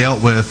just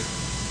dealt with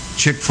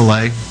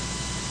Chick-fil-A.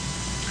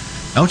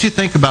 I want you to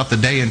think about the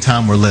day and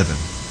time we're living.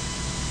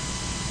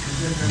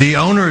 The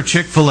owner of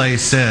Chick-fil-A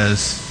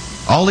says,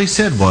 all he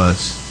said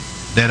was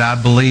that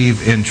I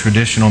believe in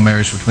traditional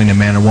marriage between a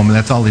man and a woman.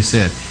 That's all he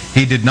said.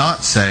 He did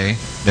not say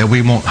that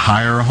we won't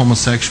hire a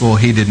homosexual.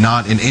 He did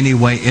not in any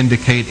way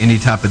indicate any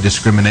type of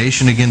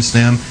discrimination against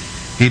them.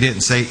 He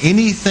didn't say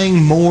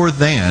anything more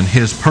than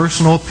his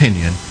personal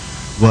opinion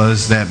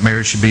was that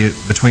marriage should be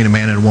between a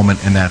man and a woman,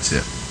 and that's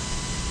it.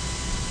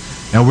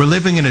 Now, we're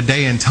living in a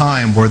day and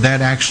time where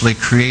that actually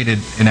created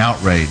an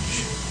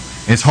outrage.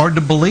 It's hard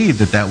to believe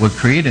that that would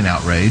create an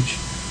outrage,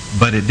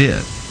 but it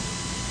did.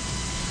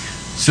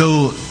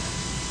 So,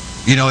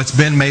 it's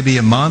been maybe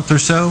a month or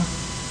so,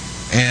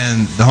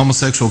 and the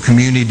homosexual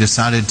community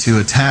decided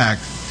to attack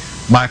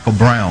Michael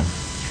Brown.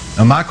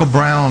 Now, Michael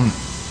Brown,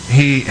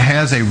 he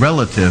has a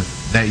relative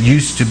that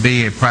used to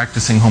be a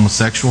practicing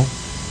homosexual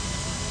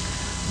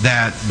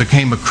that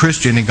became a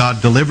Christian, and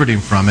God delivered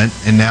him from it,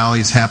 and now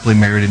he's happily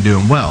married and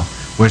doing well,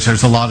 which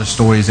there's a lot of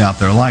stories out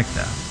there like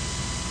that.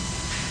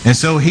 And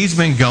so he's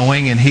been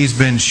going and he's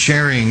been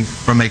sharing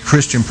from a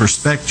Christian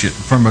perspective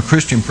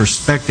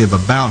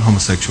about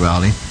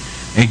homosexuality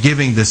and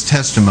giving this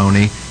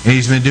testimony, and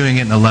he's been doing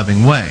it in a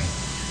loving way.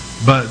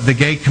 But the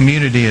gay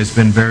community has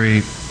been very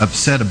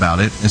upset about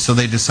it, and so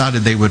they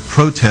decided they would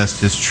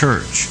protest his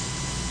church.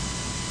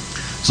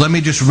 So let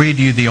me just read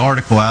you the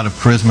article out of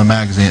Charisma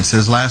Magazine. It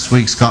says, last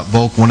week Scott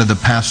Volk, one of the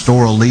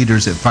pastoral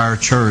leaders at Fire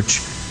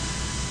Church,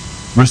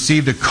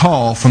 received a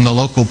call from the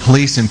local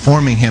police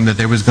informing him that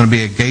there was going to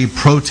be a gay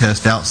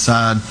protest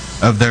outside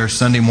of their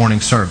Sunday morning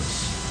service.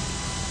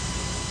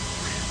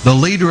 The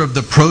leader of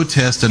the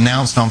protest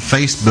announced on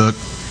Facebook,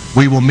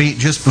 we will meet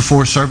just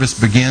before service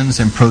begins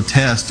and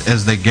protest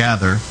as they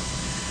gather.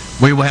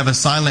 We will have a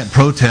silent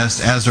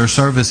protest as our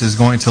service is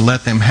going to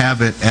let them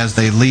have it as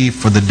they leave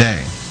for the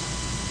day.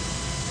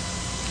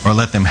 Or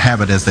let them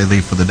have it as they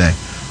leave for the day.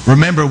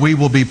 Remember, we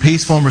will be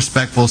peaceful and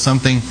respectful,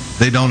 something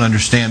they don't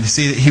understand.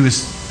 See, he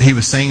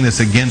was saying this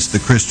against the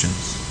Christians.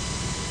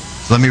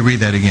 So let me read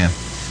that again.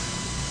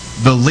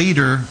 The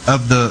leader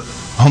of the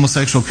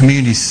homosexual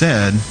community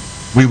said,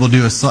 we will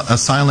do a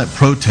silent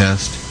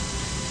protest,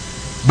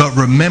 but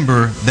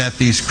remember that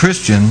these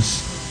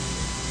Christians,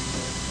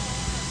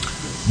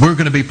 we're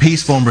going to be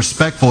peaceful and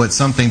respectful. It's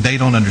something they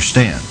don't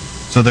understand.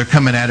 So they're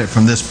coming at it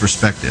from this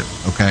perspective,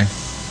 okay?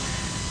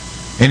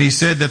 And he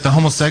said that the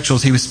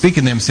homosexuals, he was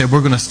speaking to them, said,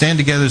 we're going to stand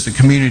together as a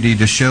community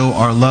to show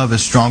our love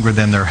is stronger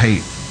than their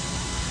hate.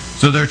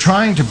 So they're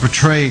trying to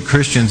portray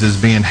Christians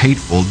as being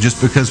hateful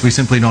just because we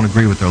simply don't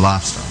agree with their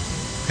lifestyle.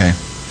 Okay?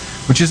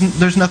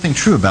 There's nothing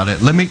true about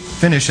it. Let me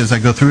finish as I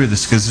go through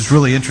this because it's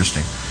really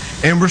interesting.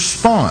 In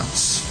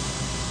response,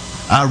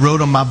 I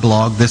wrote on my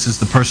blog, this is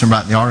the person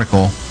writing the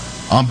article,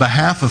 on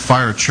behalf of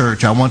Fire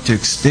Church, I want to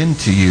extend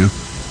to you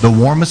the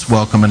warmest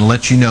welcome and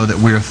let you know that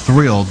we are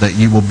thrilled that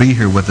you will be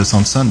here with us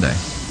on Sunday.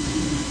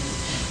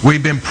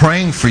 We've been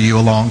praying for you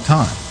a long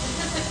time.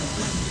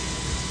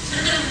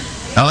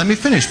 Now let me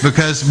finish,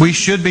 because we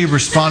should be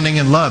responding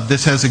in love.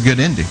 This has a good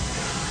ending.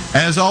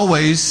 As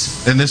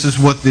always, and this is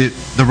what the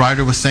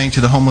writer was saying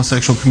to the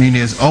homosexual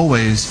community, as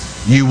always,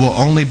 you will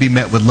only be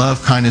met with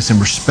love, kindness, and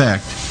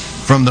respect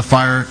from the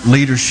Fire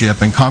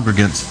leadership and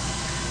congregants.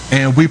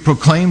 And we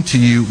proclaim to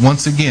you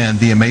once again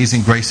the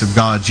amazing grace of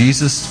God.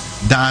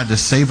 Jesus died to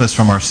save us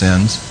from our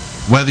sins,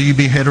 whether you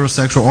be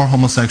heterosexual or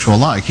homosexual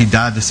alike. He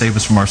died to save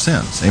us from our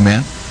sins.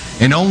 Amen?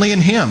 And only in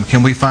Him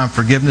can we find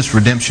forgiveness,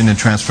 redemption, and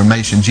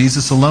transformation.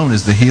 Jesus alone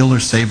is the healer,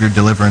 Savior,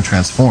 deliverer, and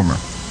transformer.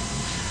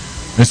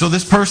 And so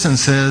this person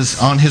says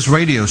on his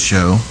radio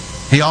show,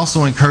 he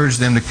also encouraged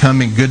them to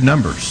come in good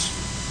numbers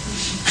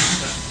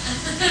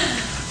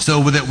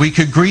so that we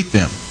could greet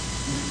them.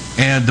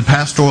 And the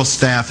pastoral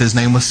staff, his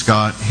name was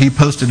Scott, he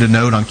posted a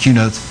note on Q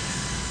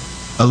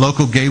Notes, a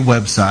local gay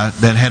website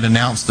that had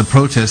announced the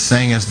protest,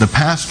 saying, as the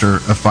pastor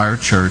of Fire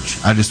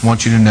Church, I just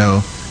want you to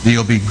know that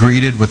you'll be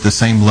greeted with the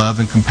same love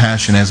and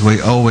compassion as we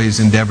always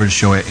endeavor to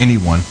show at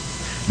anyone.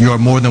 You are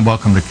more than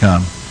welcome to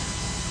come.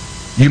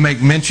 You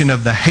make mention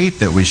of the hate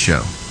that we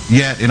show.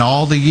 Yet in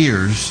all the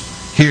years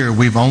here,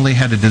 we've only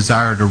had a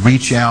desire to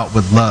reach out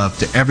with love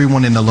to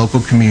everyone in the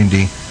local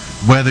community,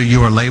 whether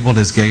you are labeled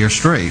as gay or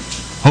straight.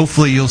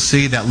 Hopefully you'll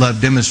see that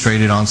love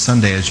demonstrated on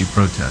Sunday as you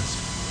protest.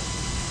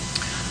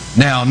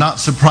 Now, not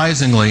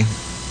surprisingly,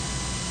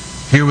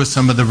 here was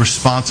some of the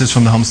responses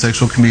from the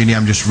homosexual community.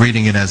 I'm just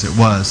reading it as it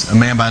was. A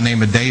man by the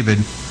name of David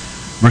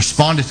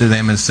responded to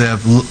them and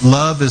said,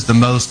 love is the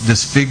most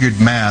disfigured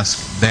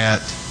mask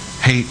that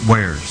hate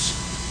wears.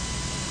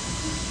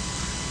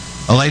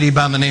 A lady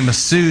by the name of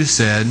Sue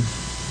said,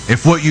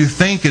 if what you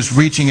think is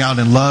reaching out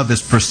in love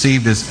is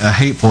perceived as a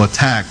hateful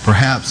attack,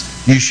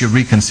 perhaps you should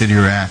reconsider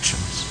your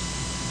actions.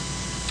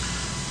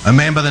 A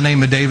man by the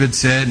name of David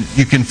said,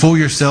 you can fool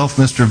yourself,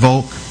 Mr.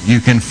 Volk. You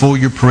can fool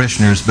your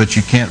parishioners, but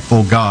you can't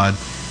fool God.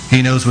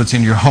 He knows what's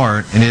in your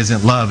heart, and it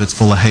isn't love, it's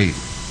full of hate.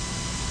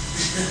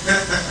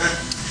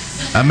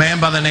 A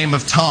man by the name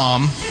of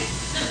Tom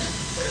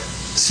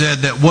said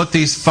that what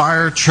these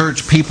fire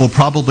church people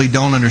probably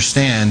don't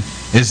understand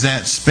is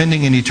that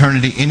spending an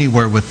eternity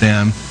anywhere with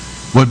them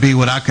would be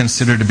what I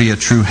consider to be a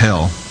true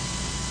hell.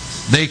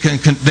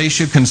 They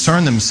should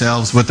concern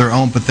themselves with their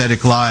own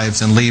pathetic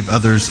lives and leave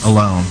others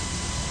alone.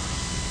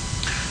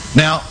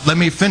 Now, let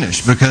me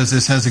finish because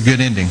this has a good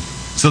ending.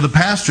 So the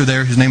pastor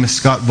there, his name is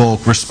Scott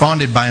Volk,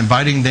 responded by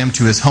inviting them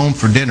to his home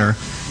for dinner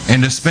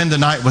and to spend the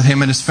night with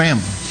him and his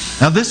family.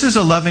 Now, this is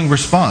a loving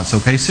response,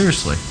 okay?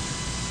 Seriously.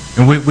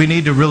 And we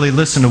need to really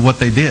listen to what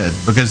they did,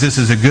 because this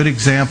is a good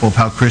example of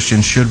how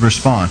Christians should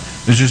respond.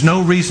 There's just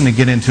no reason to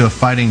get into a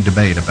fighting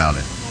debate about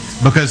it,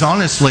 because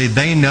honestly,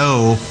 they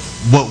know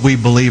what we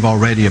believe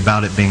already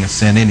about it being a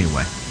sin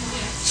anyway.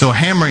 So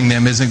hammering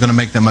them isn't going to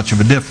make that much of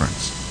a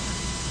difference.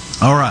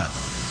 All right.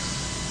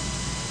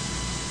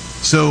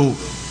 So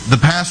the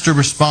pastor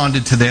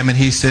responded to them, and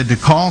he said, to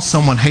call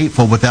someone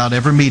hateful without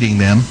ever meeting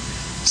them,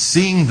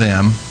 seeing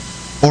them,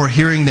 or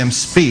hearing them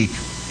speak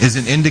is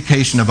an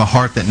indication of a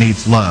heart that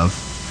needs love,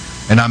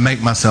 and I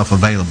make myself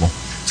available.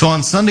 So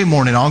on Sunday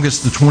morning,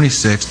 August the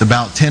 26th,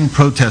 about 10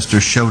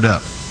 protesters showed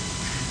up.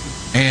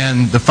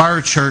 And the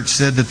fire church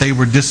said that they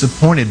were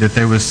disappointed that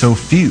there was so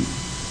few.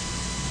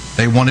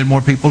 They wanted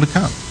more people to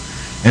come.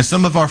 And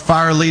some of our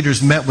fire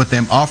leaders met with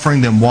them,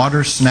 offering them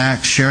water,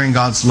 snacks, sharing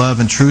God's love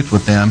and truth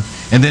with them,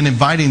 and then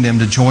inviting them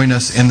to join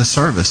us in the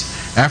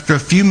service. After a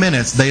few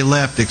minutes, they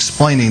left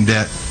explaining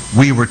that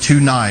we were too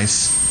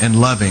nice and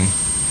loving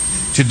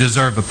to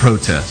deserve a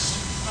protest.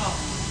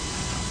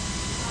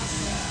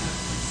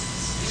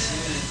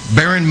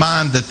 Bear in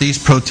mind that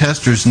these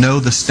protesters know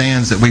the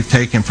stands that we've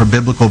taken for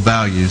biblical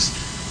values,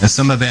 and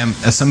some of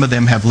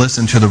them have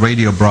listened to the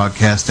radio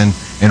broadcast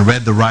and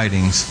read the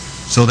writings,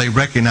 so they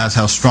recognize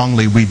how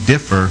strongly we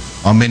differ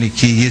on many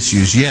key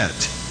issues.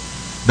 Yet,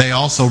 they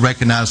also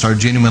recognized our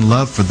genuine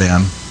love for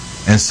them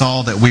and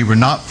saw that we were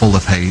not full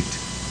of hate,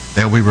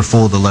 that we were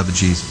full of the love of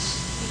Jesus.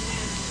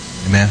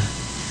 Amen.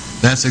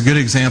 That's a good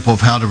example of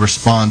how to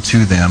respond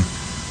to them,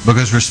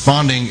 because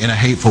responding in a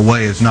hateful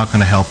way is not going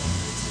to help them.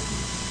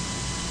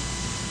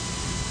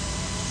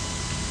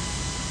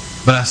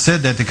 But I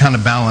said that to kind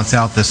of balance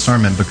out this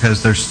sermon,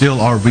 because there still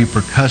are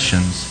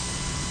repercussions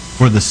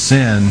for the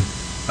sin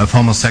of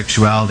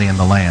homosexuality in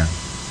the land.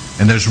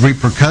 And there's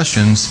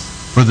repercussions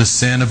for the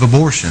sin of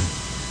abortion.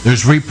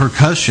 There's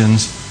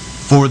repercussions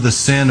for the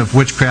sin of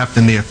witchcraft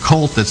and the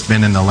occult that's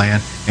been in the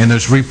land. And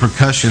there's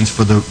repercussions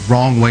for the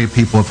wrong way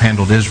people have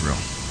handled Israel.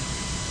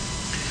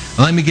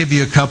 Now, let me give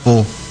you a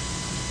couple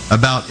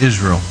about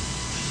Israel.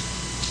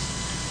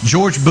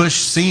 George Bush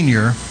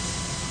Sr.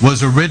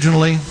 was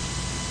originally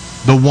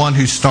the one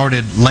who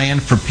started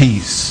Land for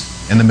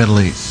Peace in the Middle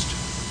East.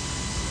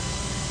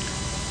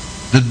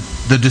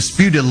 The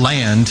disputed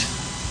land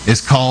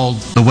is called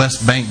the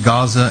West Bank,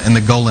 Gaza, and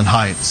the Golan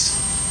Heights.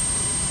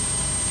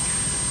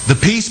 The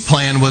peace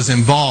plan was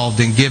involved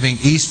in giving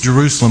East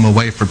Jerusalem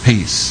away for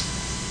peace.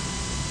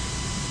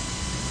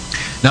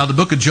 Now the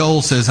book of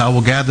Joel says, I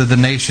will gather the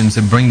nations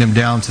and bring them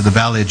down to the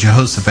valley of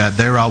Jehoshaphat.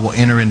 There I will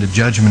enter into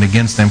judgment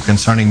against them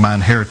concerning my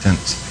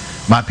inheritance,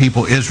 my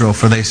people Israel,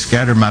 for they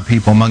scattered my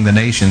people among the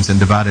nations and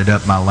divided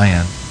up my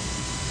land.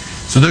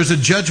 So there's a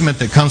judgment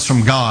that comes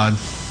from God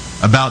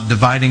about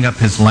dividing up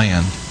His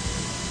land.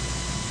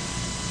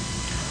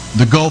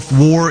 The Gulf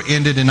War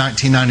ended in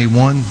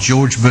 1991.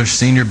 George Bush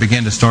Sr.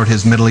 began to start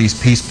his Middle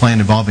East peace plan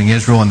involving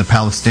Israel and the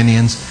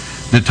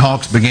Palestinians. The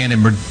talks began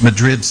in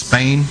Madrid,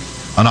 Spain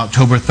on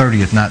October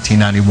 30th,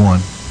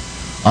 1991.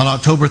 On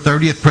October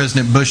 30th,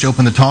 President Bush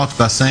opened the talks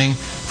by saying,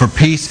 for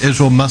peace,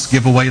 Israel must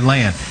give away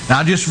land. Now,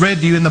 I just read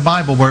to you in the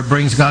Bible where it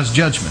brings God's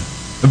judgment.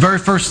 The very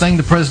first thing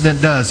the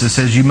president does is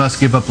says, you must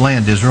give up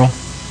land, Israel,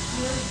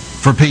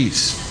 for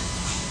peace.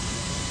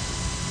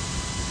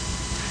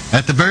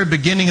 At the very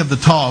beginning of the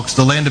talks,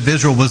 the land of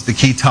Israel was the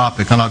key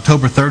topic. On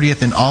October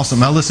 30th, and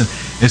awesome. Now listen,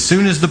 as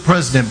soon as the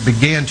president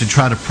began to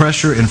try to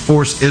pressure and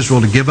force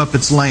Israel to give up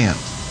its land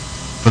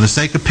for the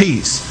sake of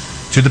peace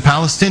to the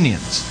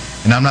Palestinians,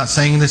 and I'm not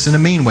saying this in a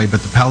mean way,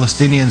 but the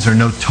Palestinians are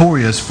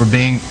notorious for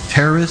being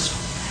terrorists,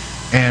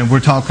 and we're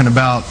talking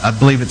about, I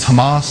believe it's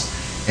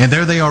Hamas, and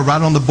there they are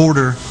right on the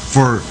border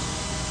for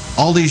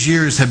all these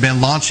years have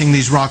been launching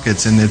these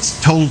rockets, and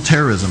it's total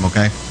terrorism,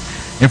 okay?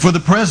 And for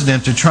the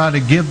president to try to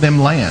give them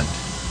land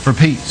for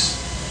peace,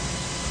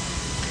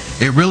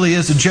 it really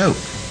is a joke.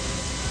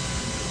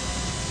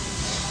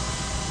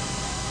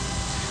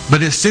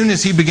 But as soon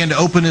as he began to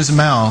open his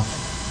mouth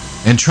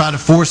and try to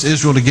force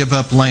Israel to give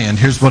up land,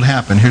 here's what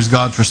happened. Here's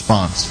God's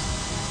response.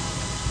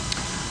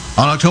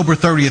 On October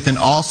 30th, an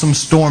awesome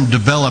storm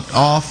developed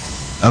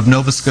off of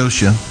Nova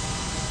Scotia.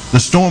 The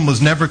storm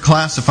was never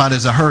classified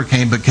as a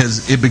hurricane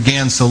because it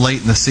began so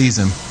late in the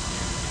season.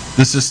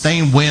 The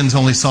sustained winds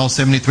only saw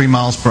 73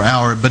 miles per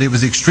hour, but it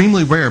was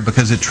extremely rare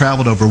because it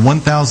traveled over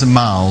 1,000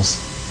 miles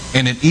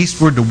in an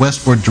eastward to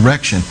westward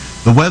direction.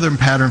 The weather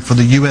pattern for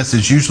the U.S.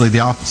 is usually the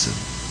opposite.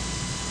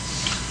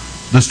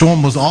 The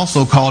storm was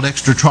also called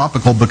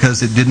extratropical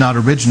because it did not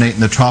originate in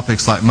the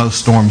tropics like most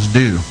storms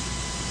do.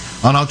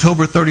 On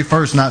October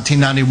 31st,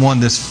 1991,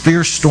 this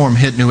fierce storm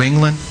hit New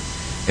England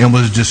and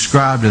was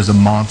described as a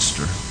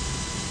monster.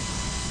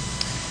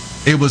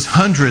 It was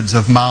hundreds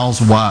of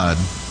miles wide.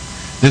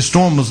 This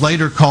storm was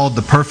later called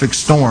the perfect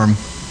storm,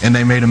 and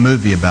they made a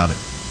movie about it.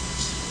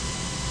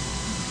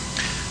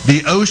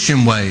 The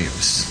ocean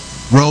waves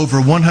were over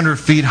 100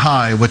 feet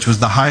high, which was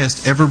the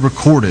highest ever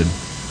recorded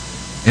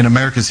in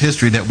America's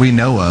history that we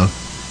know of.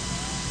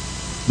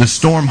 The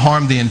storm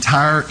harmed the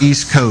entire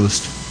East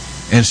Coast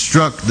and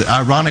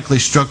ironically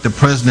struck the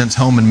president's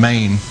home in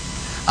Maine.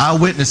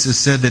 Eyewitnesses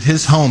said that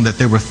his home, that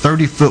there were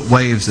 30-foot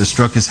waves that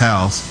struck his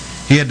house.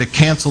 He had to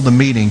cancel the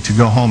meeting to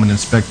go home and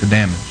inspect the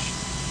damage.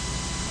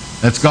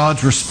 That's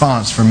God's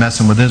response for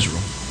messing with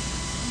Israel.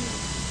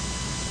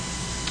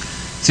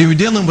 See, when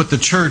you're dealing with the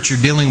church,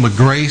 you're dealing with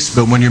grace,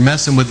 but when you're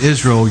messing with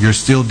Israel, you're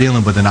still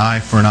dealing with an eye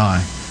for an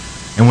eye.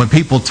 And when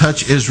people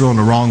touch Israel in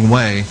the wrong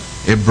way,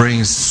 it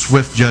brings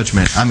swift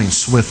judgment. I mean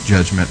swift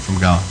judgment from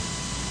God.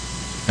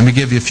 Let me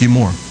give you a few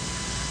more.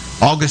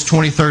 August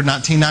 23rd,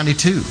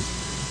 1992.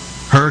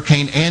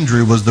 Hurricane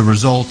Andrew was the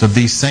result of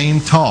these same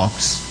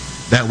talks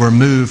that were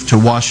moved to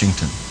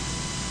Washington.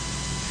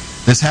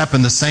 This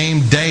happened the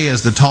same day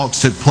as the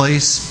talks took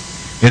place.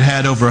 It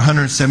had over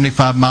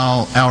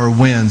 175-mile-hour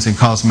winds and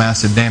caused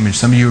massive damage.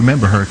 Some of you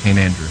remember Hurricane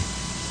Andrew.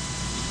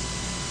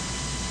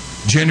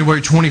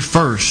 January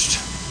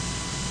 21st,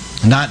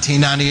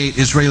 1998,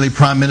 Israeli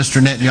Prime Minister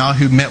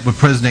Netanyahu met with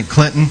President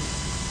Clinton.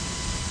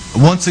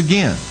 Once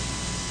again,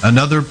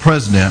 another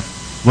president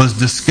was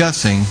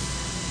discussing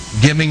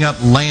giving up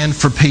land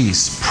for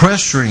peace,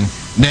 pressuring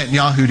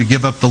Netanyahu to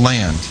give up the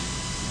land.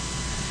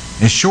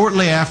 And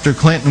shortly after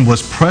Clinton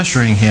was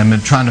pressuring him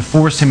and trying to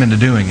force him into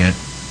doing it,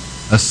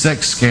 a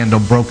sex scandal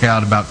broke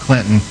out about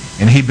Clinton,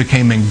 and he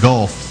became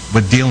engulfed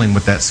with dealing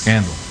with that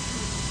scandal.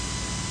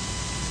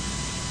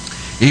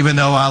 Even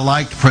though I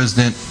liked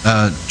President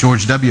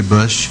George W.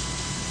 Bush,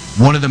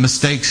 one of the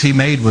mistakes he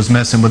made was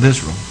messing with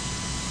Israel.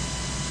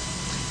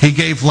 He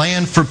gave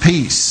land for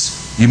peace.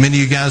 Many of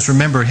you guys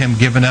remember him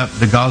giving up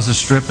the Gaza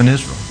Strip in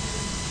Israel.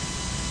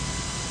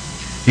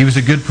 He was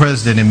a good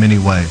president in many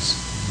ways,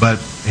 but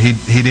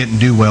he didn't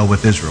do well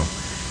with Israel.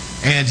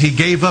 And he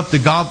gave up the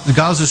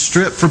Gaza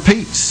Strip for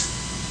peace.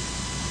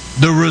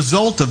 The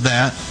result of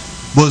that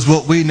was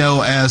what we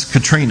know as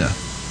Katrina.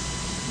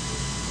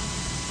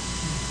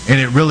 And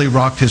it really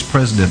rocked his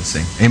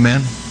presidency.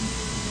 Amen?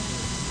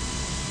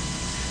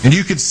 And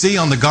you could see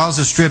on the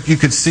Gaza Strip, you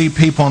could see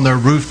people on their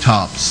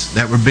rooftops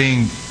that were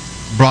being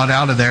brought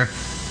out of there.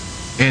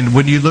 And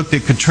when you looked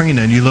at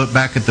Katrina and you looked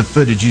back at the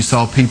footage, you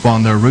saw people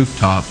on their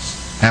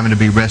rooftops having to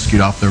be rescued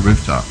off their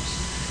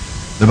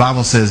rooftops. The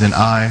Bible says an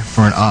eye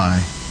for an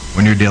eye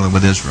when you're dealing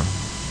with Israel.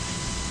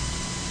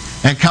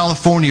 And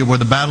California, where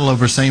the battle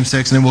over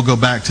same-sex, and then we'll go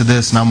back to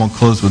this and I'm going to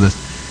close with this.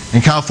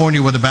 In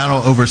California, where the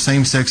battle over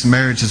same-sex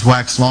marriage has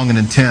waxed long and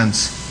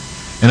intense,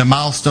 in a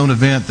milestone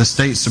event, the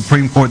state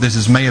Supreme Court, this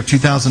is May of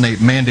 2008,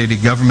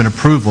 mandated government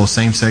approval of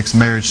same-sex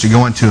marriage to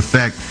go into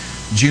effect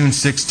June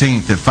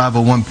 16th at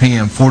 5:01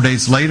 p.m. 4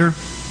 days later,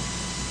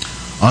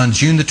 on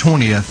June the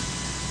 20th,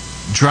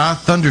 dry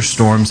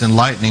thunderstorms and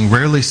lightning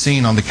rarely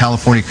seen on the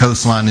California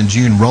coastline in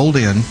June rolled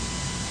in.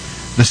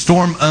 The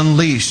storm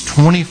unleashed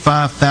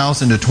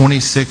 25,000 to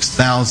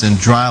 26,000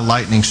 dry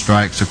lightning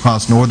strikes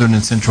across northern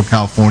and central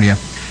California,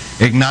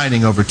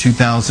 igniting over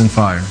 2,000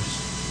 fires.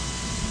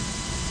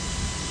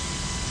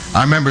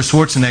 I remember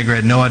Schwarzenegger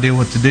had no idea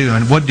what to do.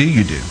 And what do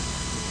you do?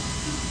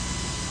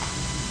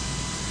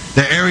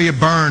 The area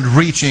burned,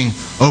 reaching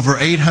over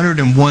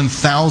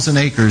 801,000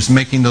 acres,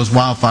 making those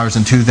wildfires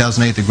in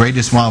 2008 the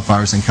greatest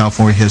wildfires in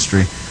California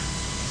history.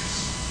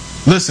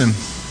 Listen,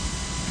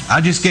 I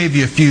just gave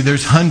you a few.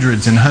 There's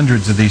hundreds and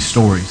hundreds of these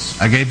stories.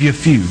 I gave you a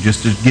few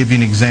just to give you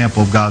an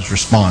example of God's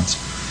response.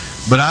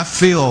 But I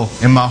feel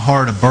in my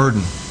heart a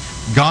burden.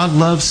 God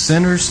loves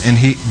sinners,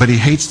 but He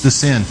hates the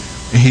sin.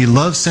 He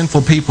loves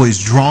sinful people.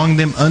 He's drawing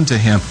them unto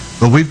Him.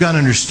 But we've got to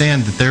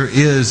understand that there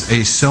is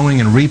a sowing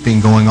and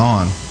reaping going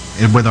on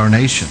with our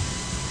nation.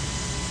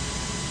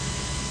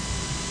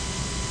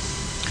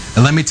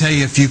 And let me tell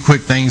you a few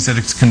quick things that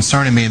is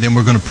concerning me, and then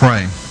we're going to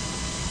pray.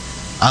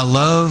 I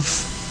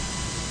love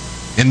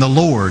in the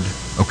Lord,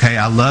 okay,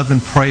 I love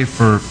and pray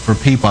for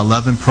people. I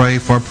love and pray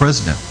for our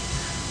president.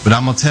 But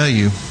I'm going to tell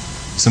you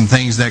some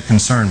things that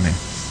concern me.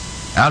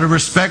 Out of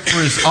respect for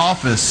his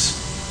office,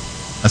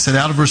 I said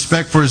out of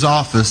respect for his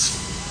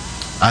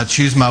office, I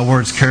choose my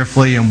words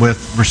carefully and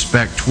with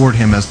respect toward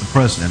him as the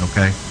president,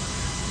 okay?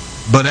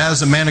 But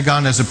as a man of God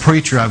and as a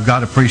preacher, I've got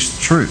to preach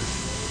the truth.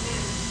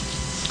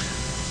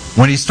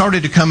 When he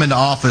started to come into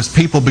office,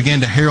 people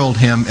began to herald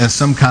him as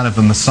some kind of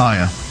a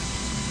Messiah.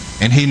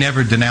 And he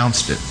never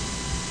denounced it.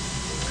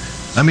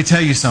 Let me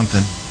tell you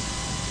something.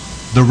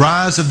 The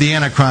rise of the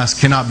Antichrist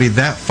cannot be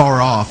that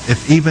far off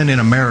if even in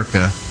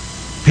America,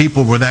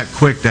 people were that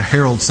quick to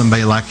herald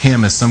somebody like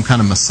him as some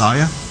kind of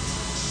Messiah.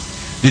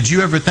 Did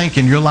you ever think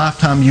in your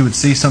lifetime you would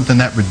see something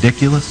that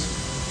ridiculous?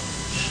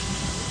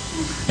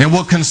 And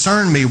what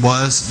concerned me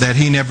was that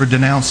he never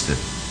denounced it.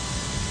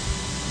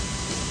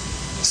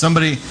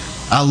 Somebody,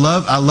 I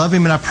love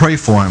him and I pray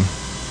for him,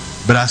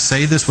 but I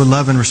say this with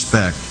love and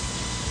respect.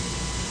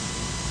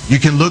 You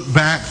can look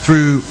back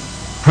through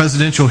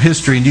presidential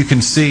history and you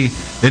can see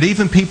that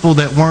even people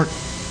that weren't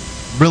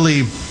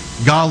really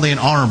godly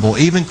and honorable,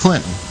 even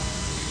Clinton,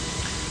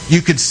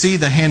 you could see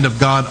the hand of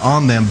God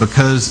on them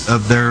because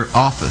of their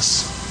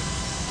office.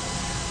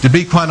 To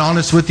be quite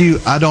honest with you,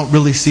 I don't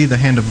really see the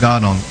hand of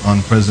God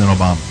on President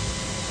Obama.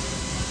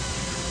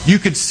 You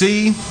could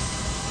see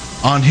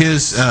on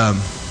his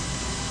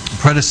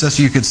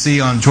predecessor, you could see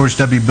on George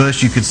W.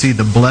 Bush, you could see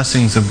the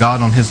blessings of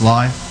God on his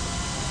life.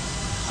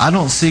 I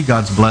don't see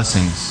God's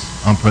blessings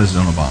on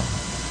President Obama.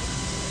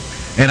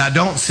 And I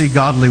don't see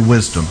godly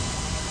wisdom.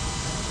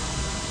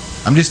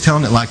 I'm just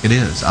telling it like it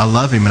is. I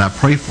love him and I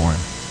pray for him.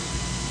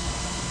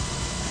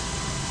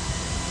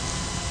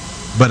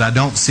 But I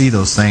don't see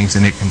those things,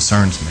 and it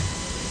concerns me.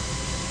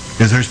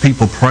 Because there's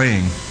people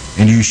praying,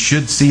 and you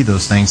should see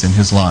those things in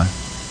his life.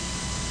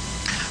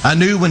 I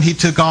knew when he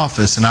took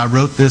office, and I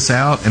wrote this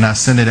out, and I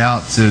sent it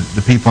out to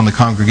the people in the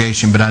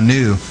congregation, but I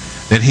knew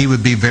that he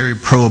would be very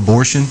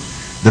pro-abortion.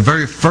 The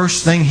very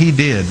first thing he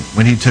did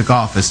when he took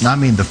office, and I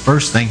mean the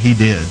first thing he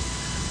did,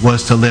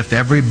 was to lift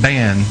every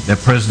ban that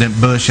President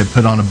Bush had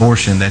put on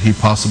abortion that he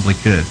possibly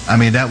could. I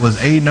mean, that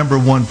was a number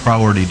one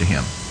priority to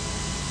him.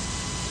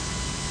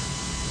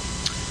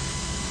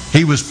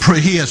 He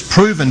has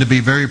proven to be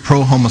very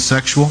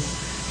pro-homosexual.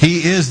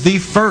 He is the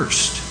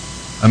first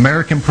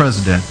American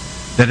president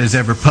that has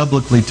ever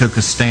publicly took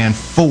a stand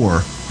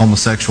for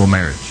homosexual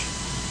marriage.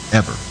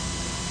 Ever.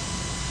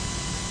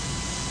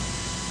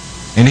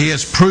 And he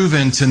has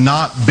proven to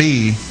not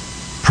be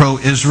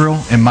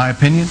pro-Israel, in my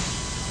opinion.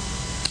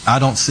 I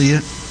don't see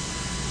it.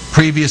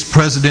 Previous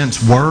presidents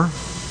were.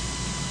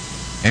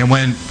 And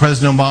when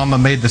President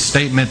Obama made the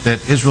statement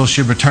that Israel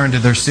should return to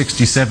their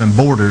 67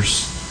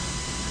 borders,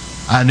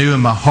 I knew in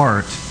my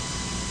heart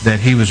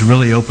that he was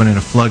really opening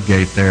a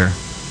floodgate there,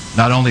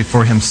 not only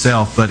for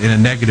himself, but in a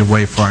negative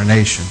way for our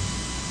nation.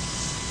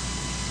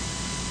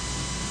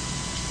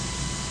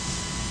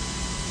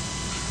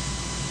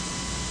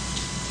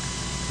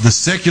 The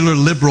secular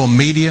liberal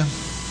media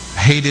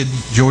hated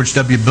George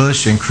W.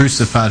 Bush and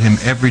crucified him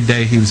every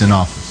day he was in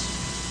office.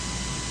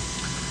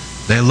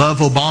 They love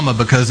Obama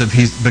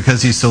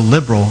because he's so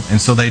liberal, and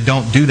so they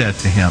don't do that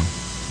to him.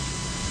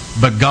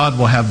 But God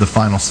will have the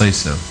final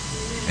say-so.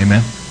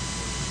 Amen.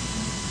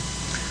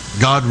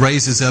 God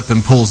raises up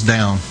and pulls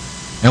down.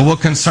 And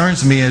what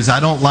concerns me is I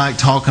don't like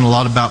talking a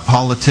lot about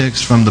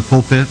politics from the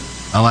pulpit.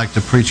 I like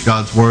to preach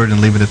God's word and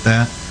leave it at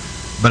that.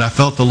 But I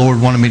felt the Lord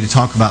wanted me to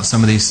talk about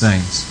some of these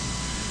things.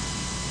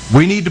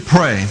 We need to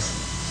pray,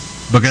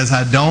 because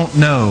I don't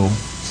know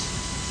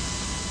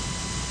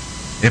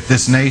if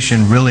this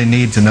nation really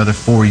needs another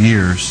 4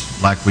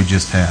 years like we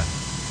just had.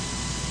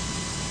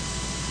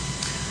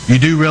 You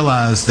do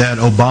realize that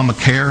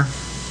Obamacare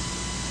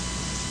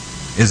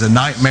is a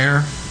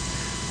nightmare,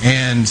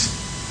 and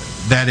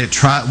that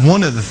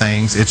one of the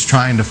things it's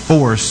trying to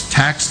force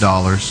tax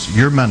dollars,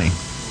 your money,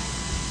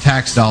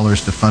 tax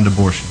dollars to fund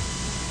abortion.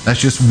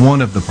 That's just one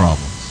of the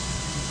problems.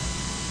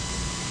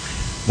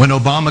 When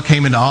Obama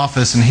came into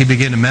office and he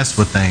began to mess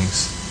with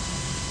things,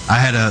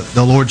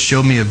 the Lord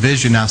showed me a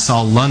vision. I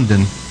saw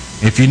London.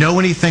 If you know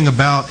anything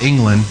about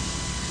England,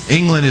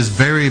 England is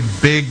very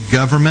big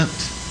government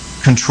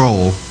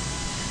control,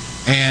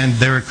 and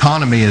their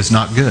economy is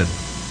not good.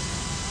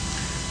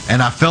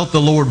 And I felt the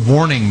Lord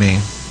warning me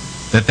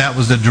that that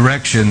was the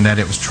direction that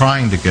it was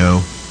trying to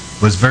go,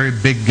 was very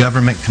big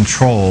government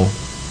control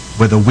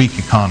with a weak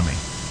economy.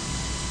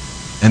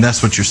 And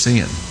that's what you're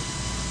seeing.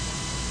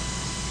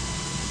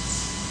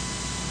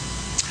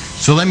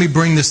 So let me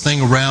bring this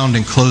thing around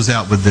and close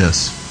out with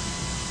this.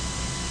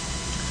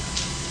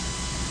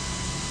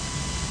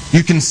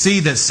 You can see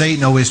that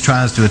Satan always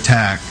tries to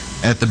attack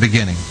at the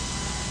beginning.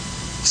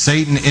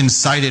 Satan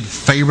incited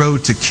Pharaoh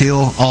to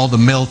kill all the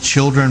male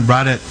children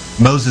right at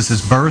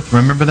Moses' birth.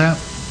 Remember that?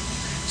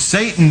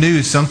 Satan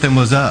knew something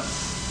was up,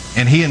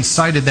 and he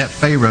incited that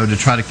Pharaoh to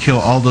try to kill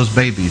all those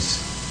babies.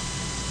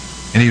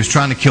 And he was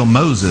trying to kill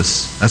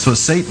Moses. That's what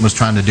Satan was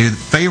trying to do.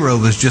 Pharaoh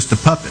was just a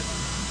puppet.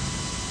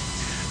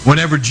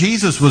 Whenever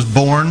Jesus was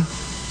born,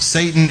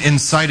 Satan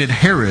incited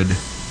Herod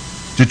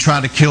to try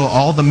to kill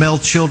all the male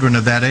children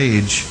of that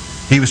age.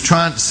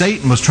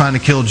 Satan was trying to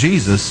kill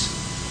Jesus.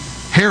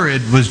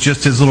 Herod was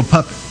just his little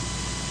puppet.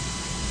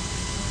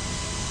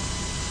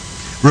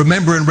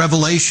 Remember in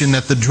Revelation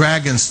that the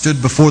dragon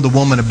stood before the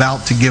woman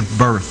about to give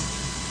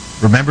birth.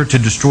 Remember, to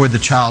destroy the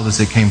child as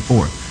it came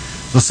forth.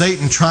 So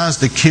Satan tries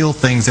to kill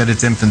things at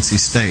its infancy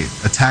state,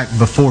 attack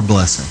before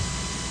blessing.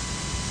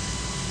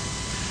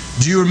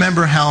 Do you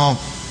remember how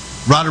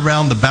right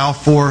around the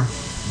Balfour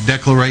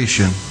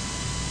Declaration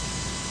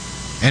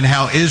and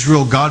how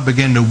God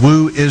began to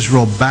woo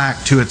Israel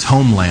back to its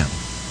homeland?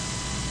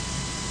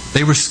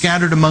 They were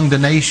scattered among the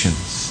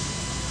nations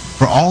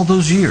for all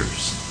those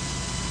years.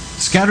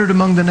 Scattered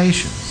among the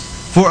nations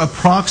for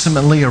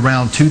approximately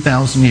around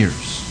 2,000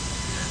 years.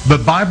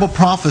 But Bible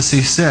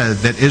prophecy said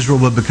that Israel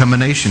would become a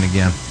nation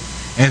again.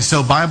 And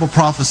so Bible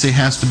prophecy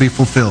has to be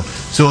fulfilled.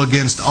 So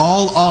against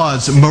all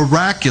odds,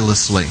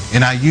 miraculously,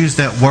 and I use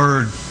that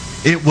word,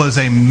 it was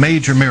a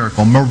major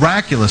miracle.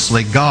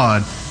 Miraculously,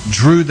 God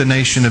drew the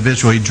nation of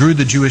Israel. He drew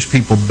the Jewish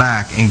people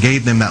back and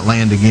gave them that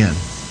land again.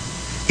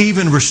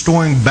 Even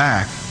restoring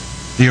back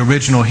the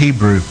original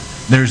Hebrew,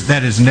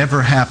 that has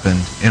never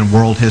happened in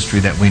world history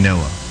that we know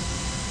of.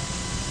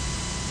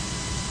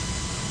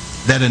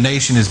 That a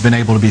nation has been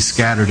able to be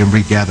scattered and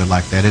regathered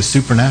like that is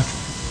supernatural.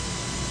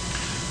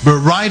 But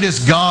right as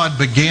God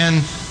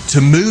began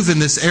to move in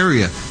this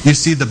area, you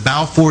see the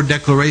Balfour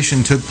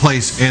Declaration took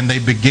place and they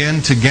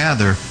began to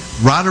gather.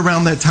 Right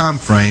around that time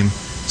frame,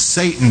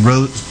 Satan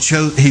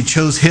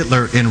chose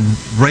Hitler and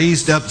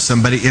raised up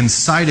somebody,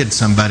 incited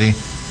somebody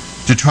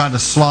to try to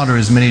slaughter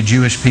as many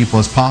Jewish people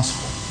as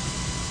possible.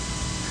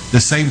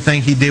 The same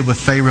thing he did with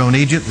Pharaoh in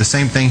Egypt, the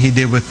same thing he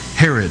did with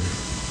Herod.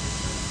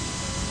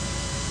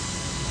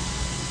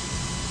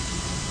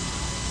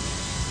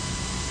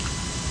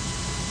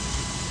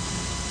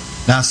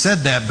 Now I said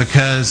that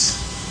because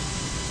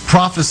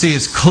prophecy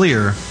is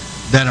clear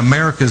that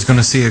America is going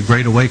to see a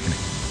great awakening.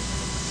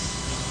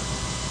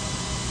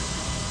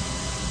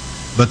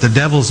 But the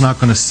devil's not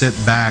going to sit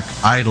back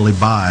idly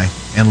by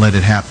and let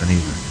it happen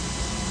either.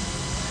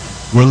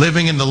 We're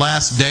living in the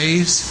last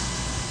days,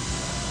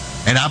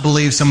 and I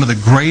believe some of the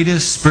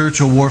greatest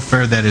spiritual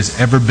warfare that has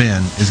ever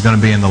been is going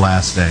to be in the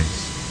last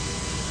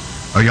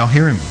days. Are y'all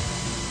hearing me?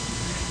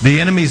 The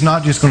enemy's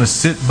not just going to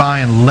sit by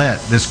and let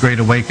this great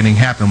awakening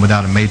happen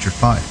without a major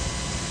fight.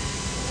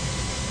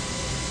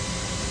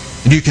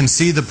 And you can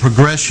see the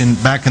progression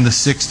back in the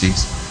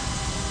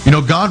 60s. You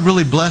know, God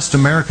really blessed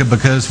America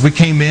because we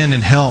came in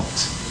and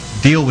helped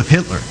deal with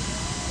Hitler.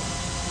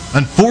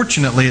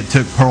 Unfortunately, it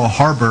took Pearl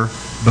Harbor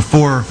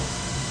before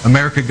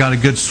America got a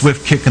good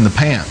swift kick in the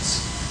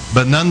pants.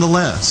 But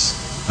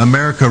nonetheless,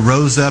 America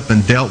rose up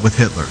and dealt with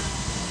Hitler.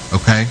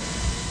 Okay?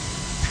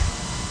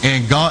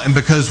 And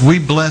because we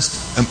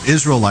blessed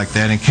Israel like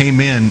that and came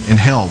in and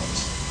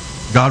helped,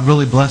 God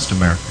really blessed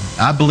America.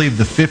 I believe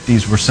the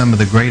 50s were some of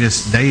the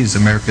greatest days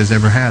America's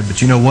ever had.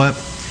 But you know what?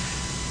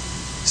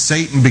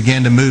 Satan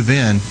began to move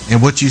in.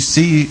 And what you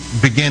see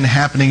began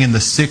happening in the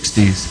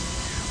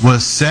 60s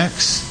was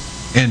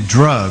sex and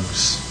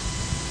drugs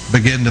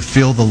began to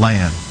fill the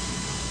land.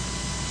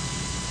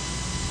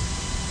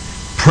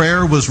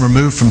 Prayer was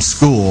removed from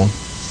school.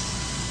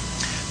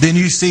 Then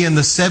you see in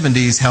the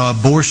 70s how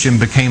abortion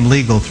became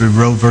legal through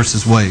Roe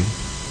versus Wade.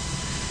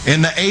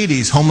 In the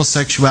 80s,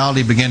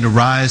 homosexuality began to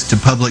rise to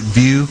public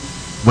view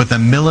with a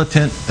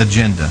militant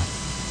agenda.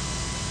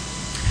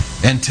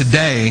 And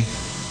today,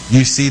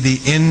 you see the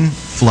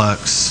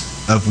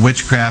influx of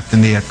witchcraft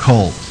and the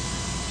occult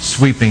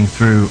sweeping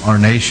through our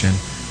nation,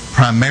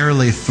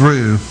 primarily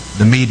through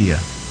the media.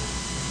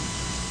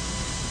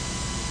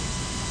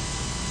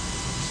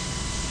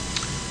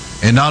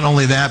 And not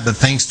only that, but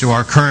thanks to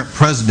our current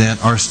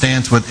president, our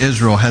stance with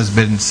Israel has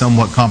been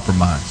somewhat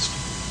compromised.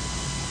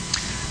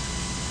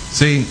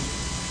 See,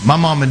 my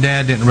mom and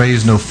dad didn't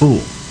raise no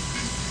fool.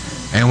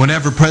 And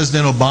whenever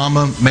President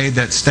Obama made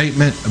that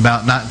statement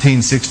about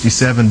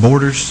 1967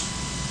 borders,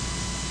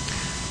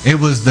 it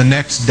was the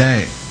next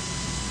day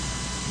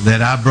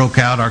that I broke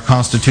out our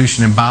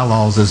Constitution and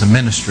bylaws as a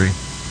ministry.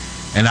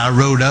 And I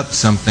wrote up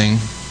something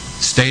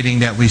stating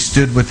that we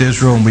stood with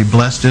Israel and we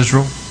blessed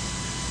Israel.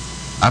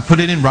 I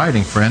put it in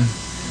writing, friend.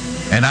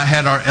 And I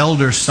had our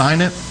elders sign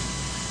it.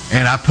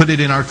 And I put it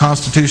in our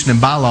Constitution and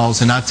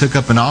bylaws. And I took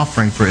up an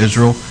offering for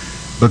Israel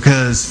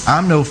because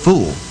I'm no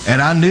fool.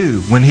 And I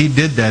knew when he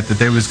did that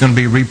there was going to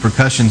be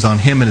repercussions on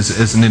him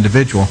as an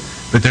individual.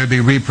 But there'd be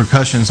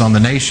repercussions on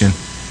the nation.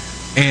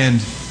 And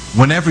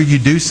whenever you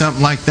do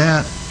something like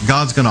that,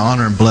 God's going to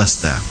honor and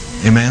bless that.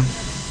 Amen?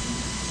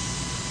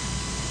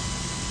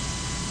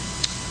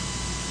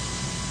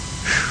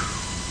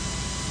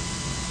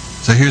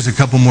 So here's a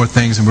couple more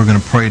things and we're going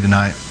to pray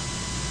tonight.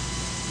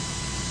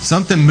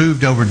 Something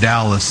moved over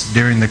Dallas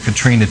during the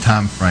Katrina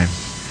time frame.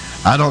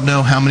 I don't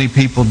know how many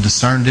people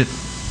discerned it,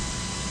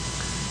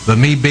 but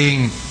me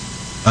being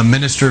a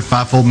minister,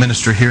 fivefold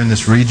minister here in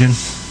this region,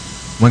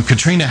 when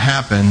Katrina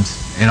happened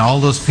and all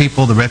those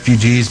people, the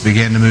refugees,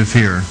 began to move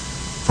here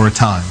for a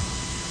time,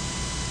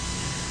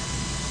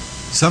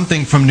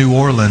 something from New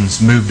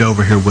Orleans moved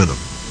over here with them.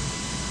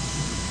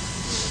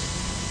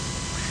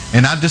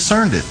 And I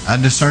discerned it. I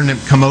discerned it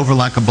come over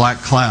like a black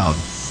cloud.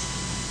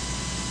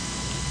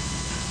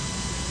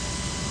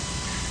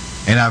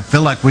 And I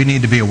feel like we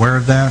need to be aware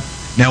of that.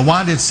 Now,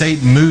 why did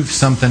Satan move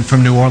something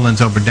from New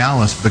Orleans over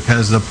Dallas?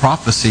 Because the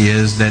prophecy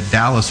is that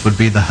Dallas would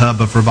be the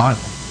hub of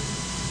revival.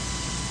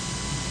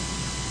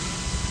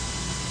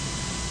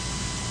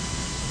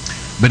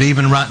 But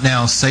even right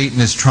now, Satan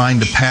is trying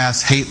to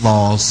pass hate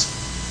laws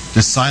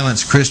to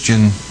silence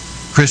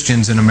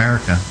Christians in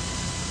America.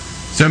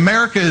 So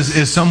America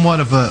is somewhat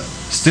of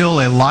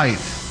still a light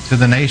to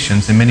the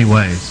nations in many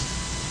ways.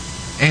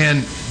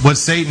 And what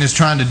Satan is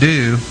trying to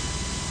do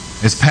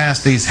is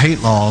pass these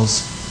hate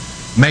laws,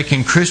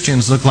 making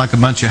Christians look like a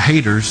bunch of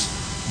haters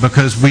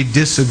because we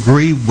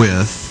disagree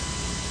with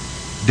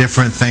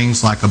different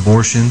things like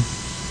abortion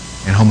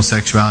and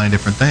homosexuality and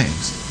different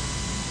things.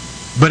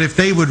 But if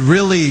they would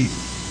really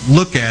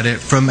look at it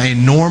from a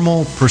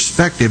normal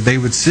perspective, they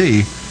would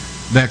see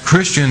that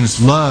Christians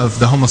love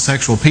the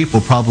homosexual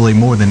people probably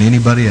more than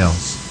anybody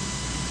else.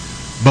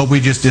 But we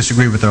just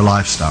disagree with their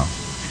lifestyle.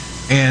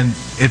 And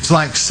it's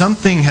like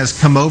something has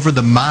come over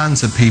the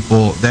minds of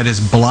people that has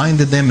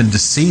blinded them and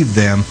deceived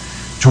them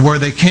to where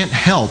they can't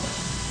help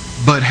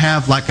but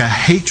have like a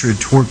hatred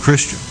toward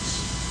Christians.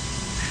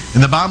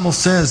 And the Bible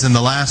says in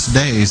the last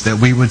days that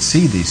we would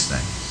see these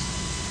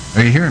things.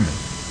 Are you hearing me?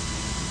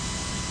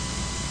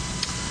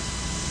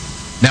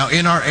 Now,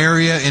 in our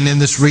area and in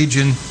this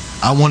region,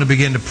 I want to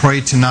begin to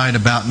pray tonight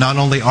about not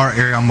only our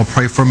area, I'm going to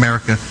pray for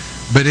America,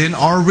 but in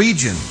our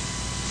region,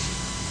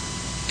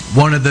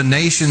 one of the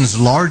nation's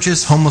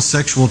largest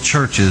homosexual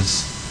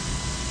churches,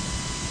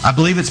 I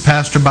believe it's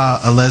pastored by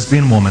a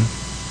lesbian woman,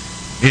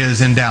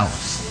 is in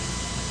Dallas.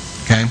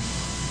 Okay?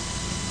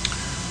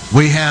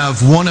 We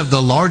have one of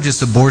the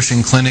largest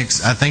abortion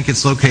clinics. I think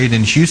it's located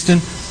in Houston,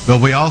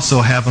 but we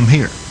also have them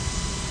here.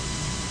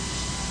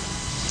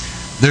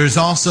 There's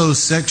also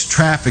sex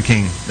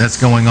trafficking that's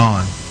going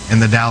on in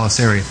the Dallas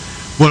area.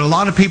 What a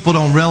lot of people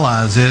don't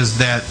realize is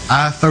that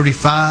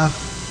I-35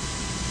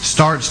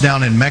 starts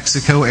down in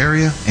Mexico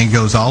area and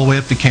goes all the way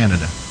up to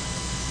Canada.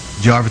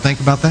 Did you ever think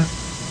about that?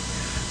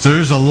 So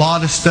there's a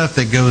lot of stuff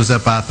that goes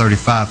up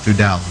I-35 through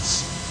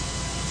Dallas.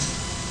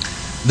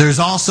 There's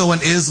also an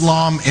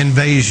Islam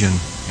invasion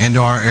into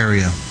our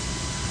area.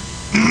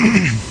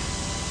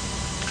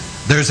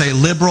 There's a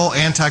liberal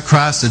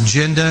antichrist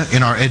agenda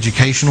in our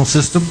educational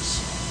systems.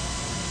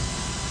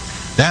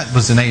 That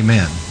was an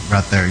amen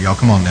right there, y'all.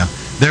 Come on now.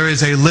 There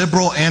is a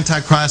liberal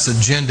antichrist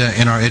agenda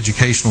in our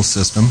educational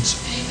systems.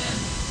 Amen.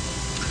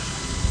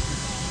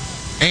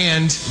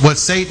 And what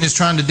Satan is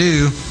trying to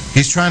do,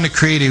 he's trying to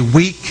create a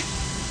weak,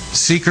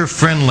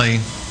 seeker-friendly,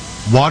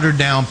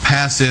 watered-down,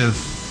 passive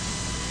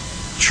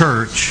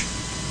church.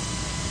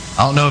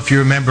 I don't know if you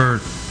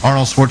remember,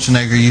 Arnold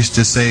Schwarzenegger used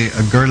to say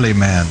a girly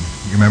man.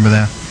 You remember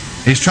that?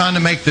 He's trying to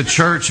make the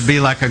church be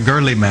like a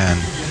girly man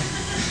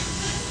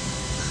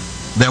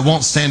that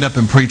won't stand up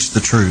and preach the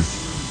truth.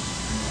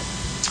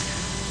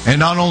 And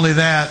not only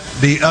that,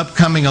 the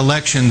upcoming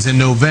elections in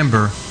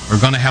November are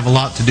going to have a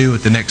lot to do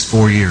with the next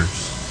 4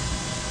 years.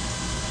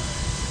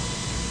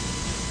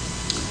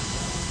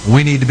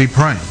 We need to be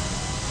praying.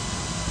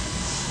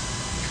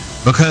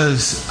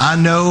 Because I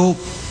know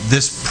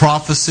this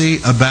prophecy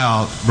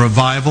about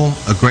revival,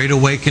 a great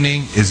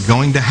awakening, is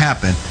going to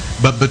happen.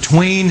 But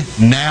between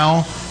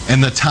now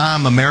and the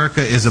time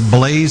America is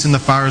ablaze in the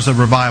fires of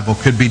revival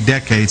could be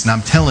decades. And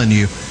I'm telling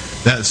you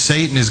that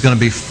Satan is going to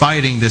be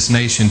fighting this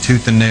nation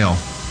tooth and nail.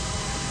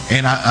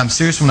 And I'm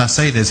serious when I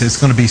say this. It's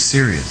going to be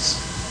serious.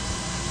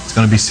 It's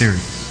going to be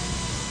serious.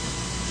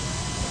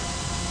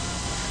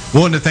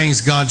 One of the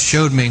things God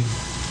showed me,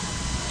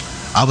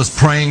 I was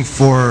praying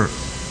for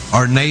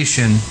our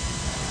nation,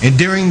 and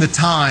during the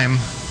time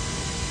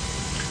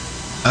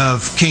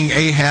of King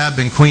Ahab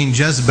and Queen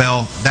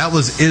Jezebel, that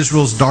was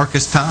Israel's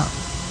darkest time.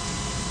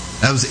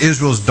 That was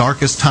Israel's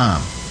darkest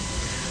time.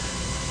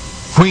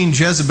 Queen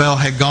Jezebel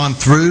had gone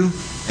through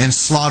and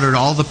slaughtered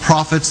all the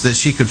prophets that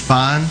she could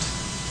find.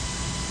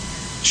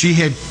 She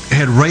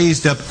had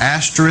raised up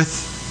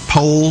Ashtoreth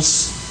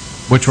poles,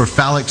 which were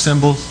phallic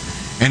symbols,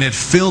 and had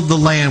filled the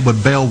land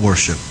with Baal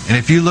worship. And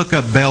if you look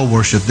up Baal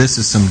worship, this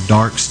is some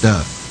dark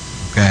stuff.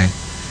 Okay?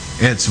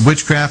 It's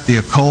witchcraft, the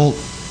occult.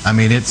 I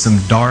mean, it's some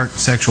dark,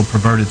 sexual,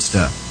 perverted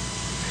stuff.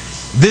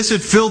 This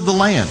had filled the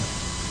land.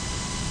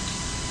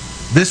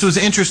 This was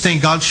interesting.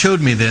 God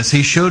showed me this.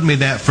 He showed me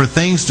that for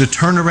things to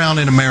turn around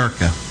in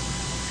America,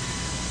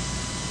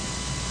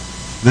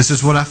 this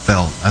is what I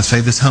felt. I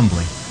say this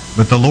humbly.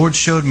 But the Lord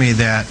showed me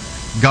that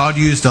God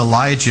used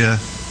Elijah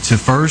to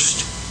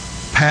first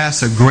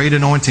pass a great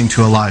anointing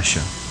to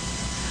Elisha.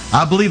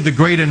 I believe the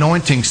great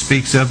anointing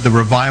speaks of the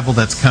revival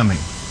that's coming.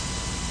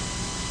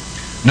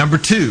 Number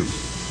 2,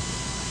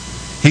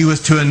 he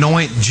was to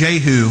anoint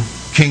Jehu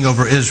king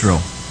over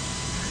Israel.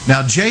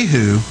 Now,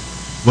 Jehu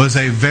was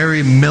a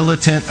very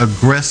militant,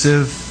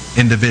 aggressive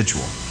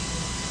individual.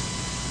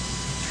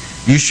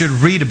 You should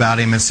read about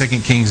him in 2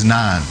 Kings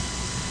 9.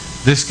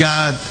 This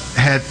guy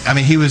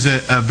he was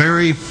a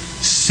very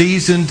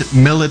seasoned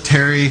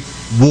military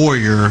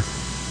warrior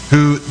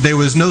who, there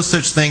was no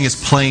such thing as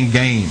playing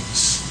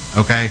games.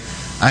 Okay?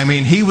 I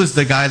mean, he was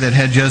the guy that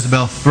had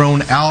Jezebel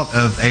thrown out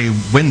of a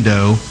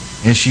window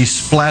and she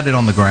splatted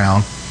on the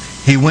ground.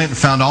 He went and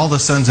found all the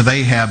sons of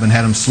Ahab and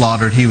had them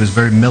slaughtered. He was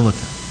very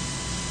militant.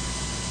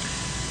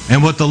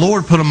 And what the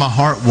Lord put in my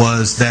heart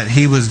was that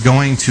he was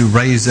going to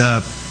raise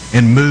up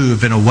and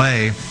move in a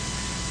way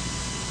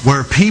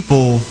where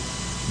people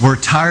were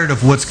tired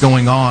of what's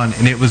going on,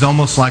 and it was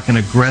almost like an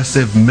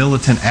aggressive,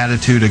 militant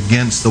attitude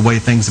against the way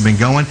things have been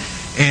going.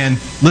 And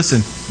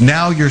listen,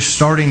 now you're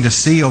starting to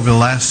see over the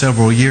last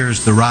several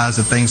years the rise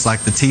of things like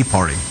the Tea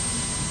Party.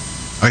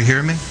 Are you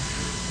hearing me?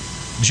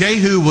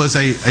 Jehu was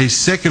a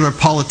secular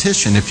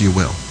politician, if you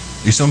will.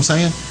 You see what I'm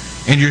saying?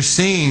 And you're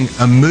seeing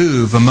a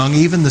move among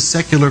even the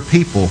secular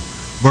people,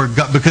 where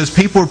God, because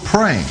people are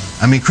praying.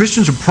 I mean,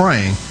 Christians are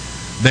praying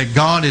that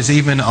God is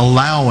even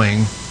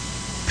allowing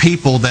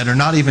people that are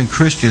not even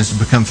Christians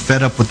to become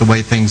fed up with the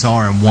way things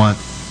are and want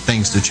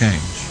things to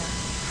change.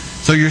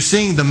 So you're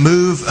seeing the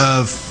move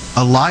of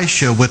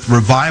Elisha with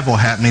revival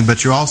happening,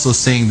 but you're also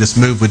seeing this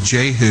move with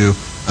Jehu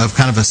of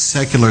kind of a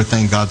secular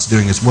thing God's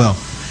doing as well.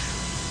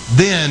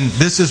 Then,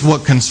 this is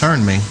what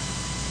concerned me.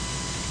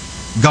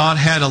 God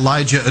had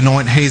Elijah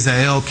anoint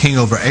Hazael king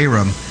over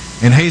Aram.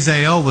 And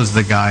Hazael was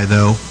the guy,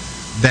 though,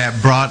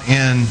 that brought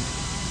in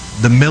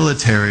the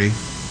military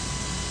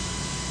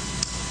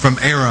from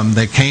Aram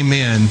that came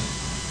in,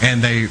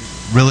 and they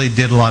really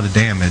did a lot of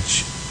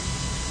damage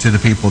to the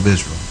people of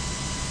Israel.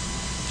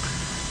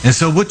 And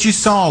so what you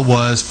saw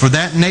was, for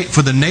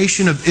the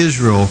nation of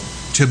Israel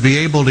to be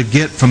able to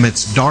get from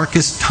its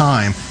darkest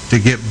time to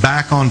get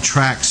back on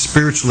track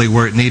spiritually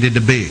where it needed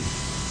to be,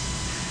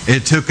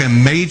 it took a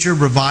major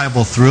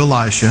revival through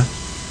Elisha.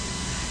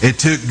 It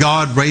took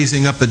God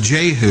raising up a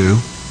Jehu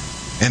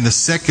in the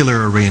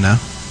secular arena.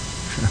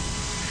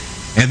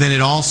 And then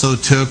it also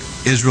took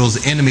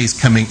Israel's enemies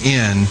coming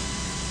in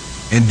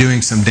and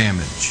doing some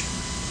damage.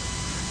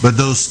 But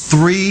those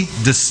three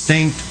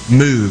distinct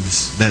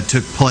moves that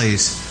took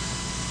place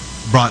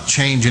brought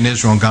change in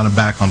Israel and got them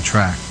back on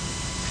track.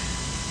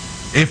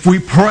 If we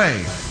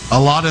pray, a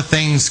lot of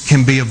things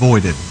can be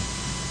avoided.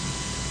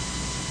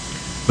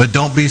 But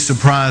don't be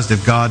surprised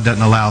if God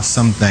doesn't allow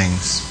some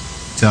things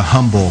to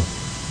humble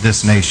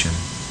this nation.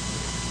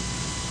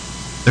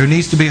 There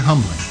needs to be a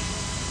humbling.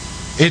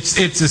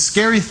 It's a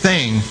scary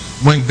thing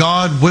when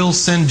God will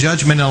send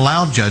judgment and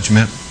allow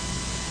judgment.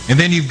 And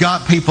then you've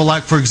got people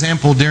like, for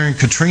example, during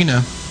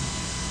Katrina,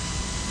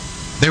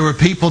 there were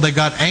people that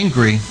got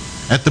angry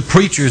at the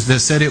preachers that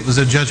said it was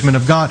a judgment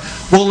of God.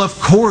 Well, of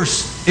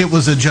course it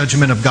was a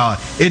judgment of God.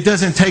 It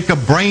doesn't take a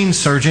brain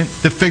surgeon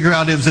to figure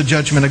out it was a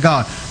judgment of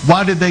God.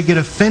 Why did they get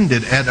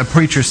offended at a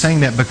preacher saying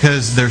that?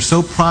 Because they're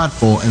so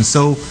prideful and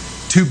so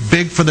too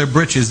big for their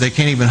britches, they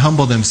can't even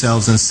humble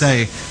themselves and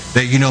say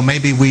that,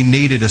 maybe we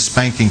needed a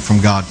spanking from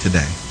God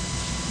today.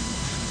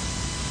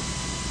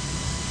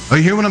 Oh,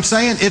 you hear what I'm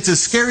saying? It's a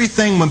scary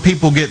thing when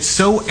people get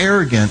so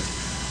arrogant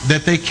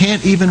that they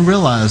can't even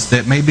realize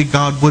that maybe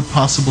God would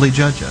possibly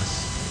judge us.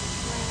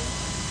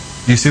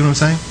 Do you see what I'm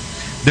saying?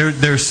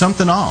 There's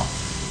something off.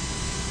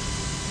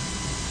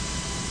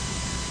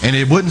 And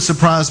it wouldn't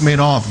surprise me at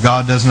all if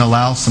God doesn't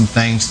allow some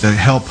things to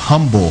help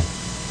humble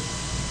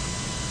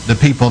the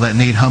people that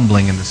need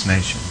humbling in this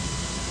nation.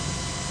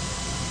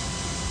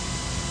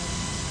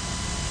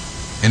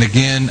 And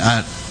again,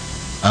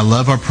 I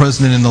love our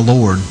president in the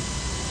Lord,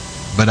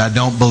 but I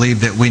don't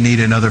believe that we need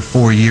another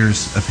 4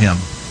 years of him.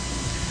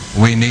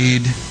 We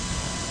need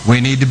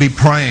to be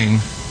praying,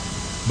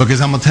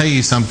 because I'm going to tell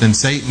you something.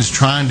 Satan's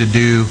trying to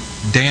do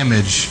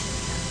damage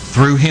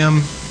through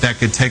him that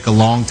could take a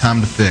long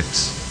time to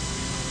fix.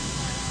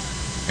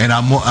 And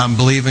I'm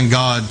believing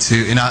God to,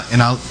 and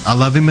I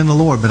love him in the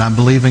Lord, but I'm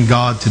believing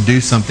God to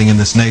do something in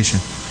this nation.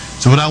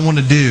 So what I want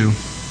to do,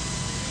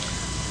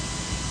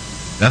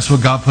 that's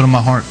what God put on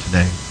my heart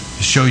today,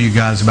 to show you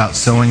guys about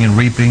sowing and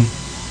reaping,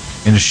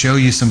 and to show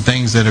you some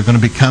things that are going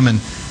to be coming.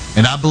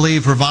 And I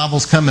believe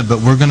revival's coming, but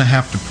we're going to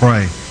have to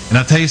pray. And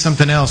I'll tell you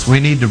something else. We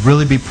need to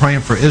really be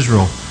praying for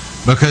Israel,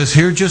 because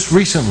here just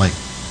recently,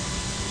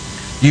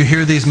 you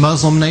hear these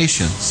Muslim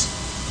nations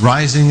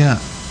rising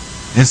up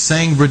and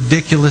saying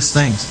ridiculous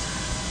things.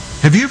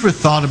 Have you ever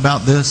thought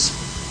about this?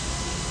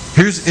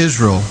 Here's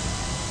Israel,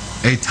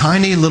 a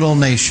tiny little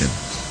nation.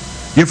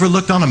 You ever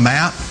looked on a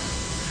map?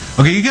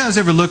 Okay, you guys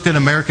ever looked at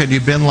America and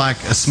you've been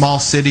like a small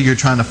city, you're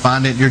trying to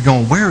find it, you're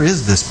going, where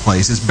is this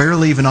place? It's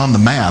barely even on the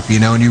map,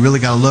 and you really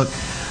got to look.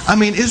 I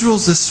mean,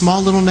 Israel's this small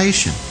little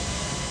nation.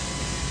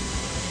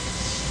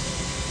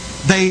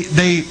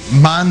 They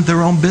mind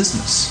their own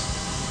business.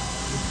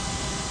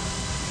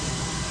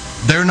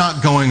 They're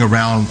not going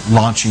around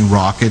launching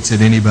rockets at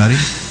anybody.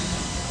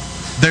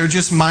 They're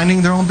just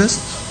minding their own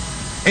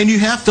business. And you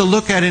have to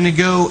look at it and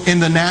go, in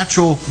the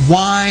natural,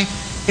 why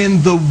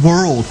in the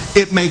world?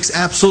 It makes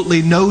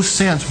absolutely no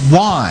sense.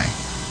 Why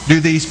do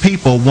these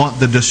people want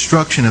the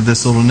destruction of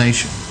this little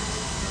nation?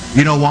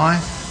 You know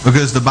why?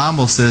 Because the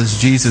Bible says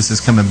Jesus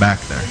is coming back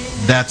there.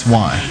 That's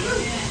why.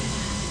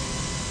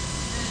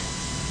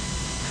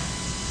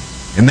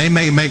 And they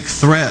may make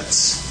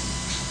threats,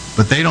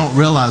 but they don't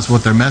realize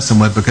what they're messing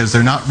with, because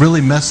they're not really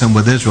messing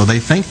with Israel. They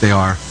think they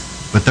are,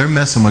 but they're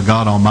messing with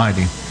God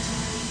Almighty.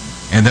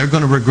 And they're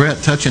going to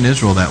regret touching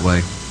Israel that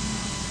way.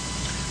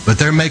 But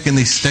they're making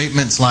these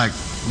statements like,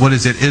 what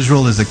is it?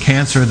 Israel is a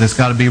cancer that's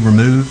got to be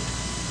removed.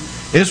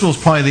 Israel's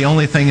probably the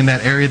only thing in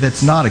that area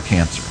that's not a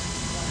cancer.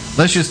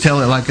 Let's just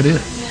tell it like it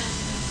is.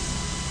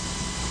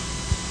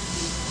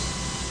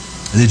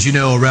 Did you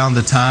know around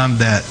the time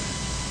that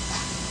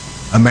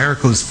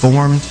America was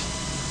formed,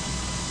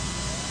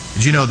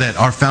 did you know that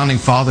our founding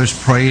fathers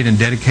prayed and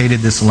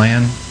dedicated this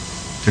land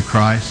to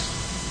Christ?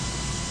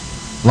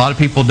 A lot of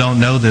people don't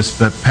know this,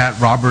 but Pat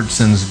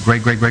Robertson's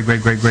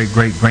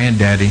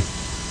great-great-great-great-great-great-great-granddaddy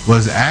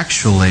was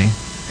actually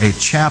a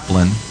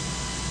chaplain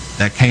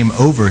that came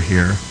over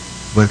here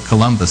with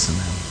Columbus and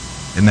them.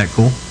 Isn't that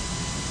cool?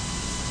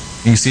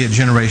 You see a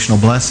generational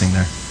blessing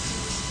there.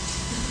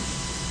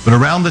 But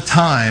around the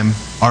time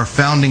our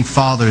founding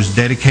fathers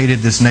dedicated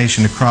this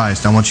nation to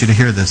Christ, I want you to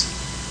hear this.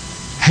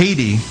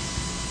 Haiti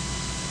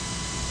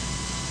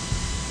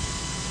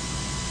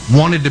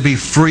wanted to be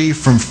free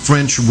from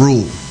French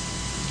rule.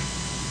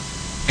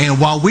 And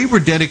while we were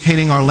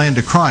dedicating our land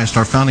to Christ,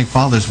 our founding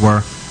fathers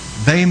were,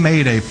 they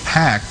made a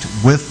pact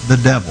with the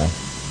devil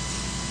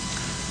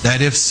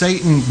that if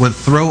Satan would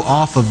throw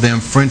off of them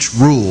French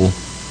rule,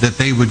 that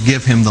they would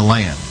give him the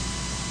land.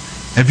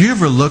 Have you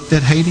ever looked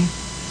at Haiti?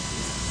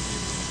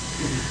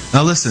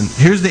 Now listen,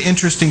 here's the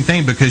interesting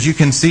thing, because you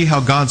can see how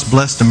God's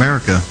blessed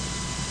America.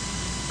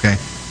 Okay,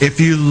 if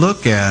you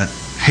look at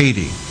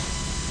Haiti,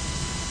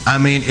 I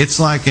mean, it's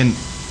like an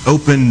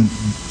open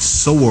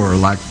sore,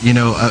 like,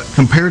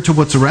 compared to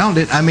what's around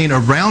it. I mean,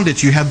 around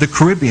it you have the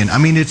Caribbean. I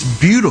mean, it's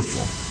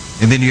beautiful.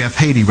 And then you have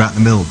Haiti right in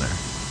the middle there.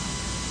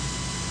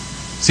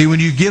 See,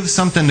 when you give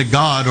something to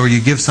God or you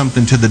give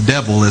something to the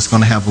devil, it's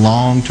going to have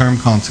long-term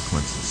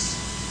consequences.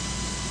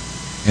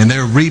 And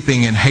they're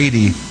reaping in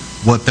Haiti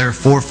what their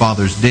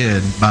forefathers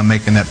did by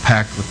making that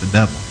pact with the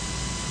devil.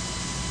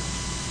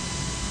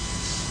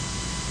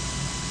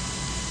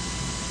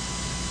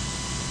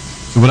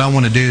 So what I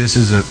want to do,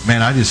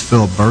 I just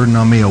feel a burden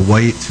on me, a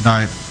weight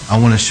tonight. I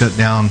want to shut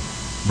down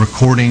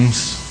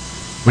recordings.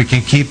 We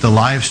can keep the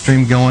live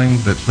stream going,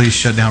 but please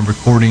shut down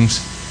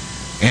recordings.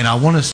 And I want to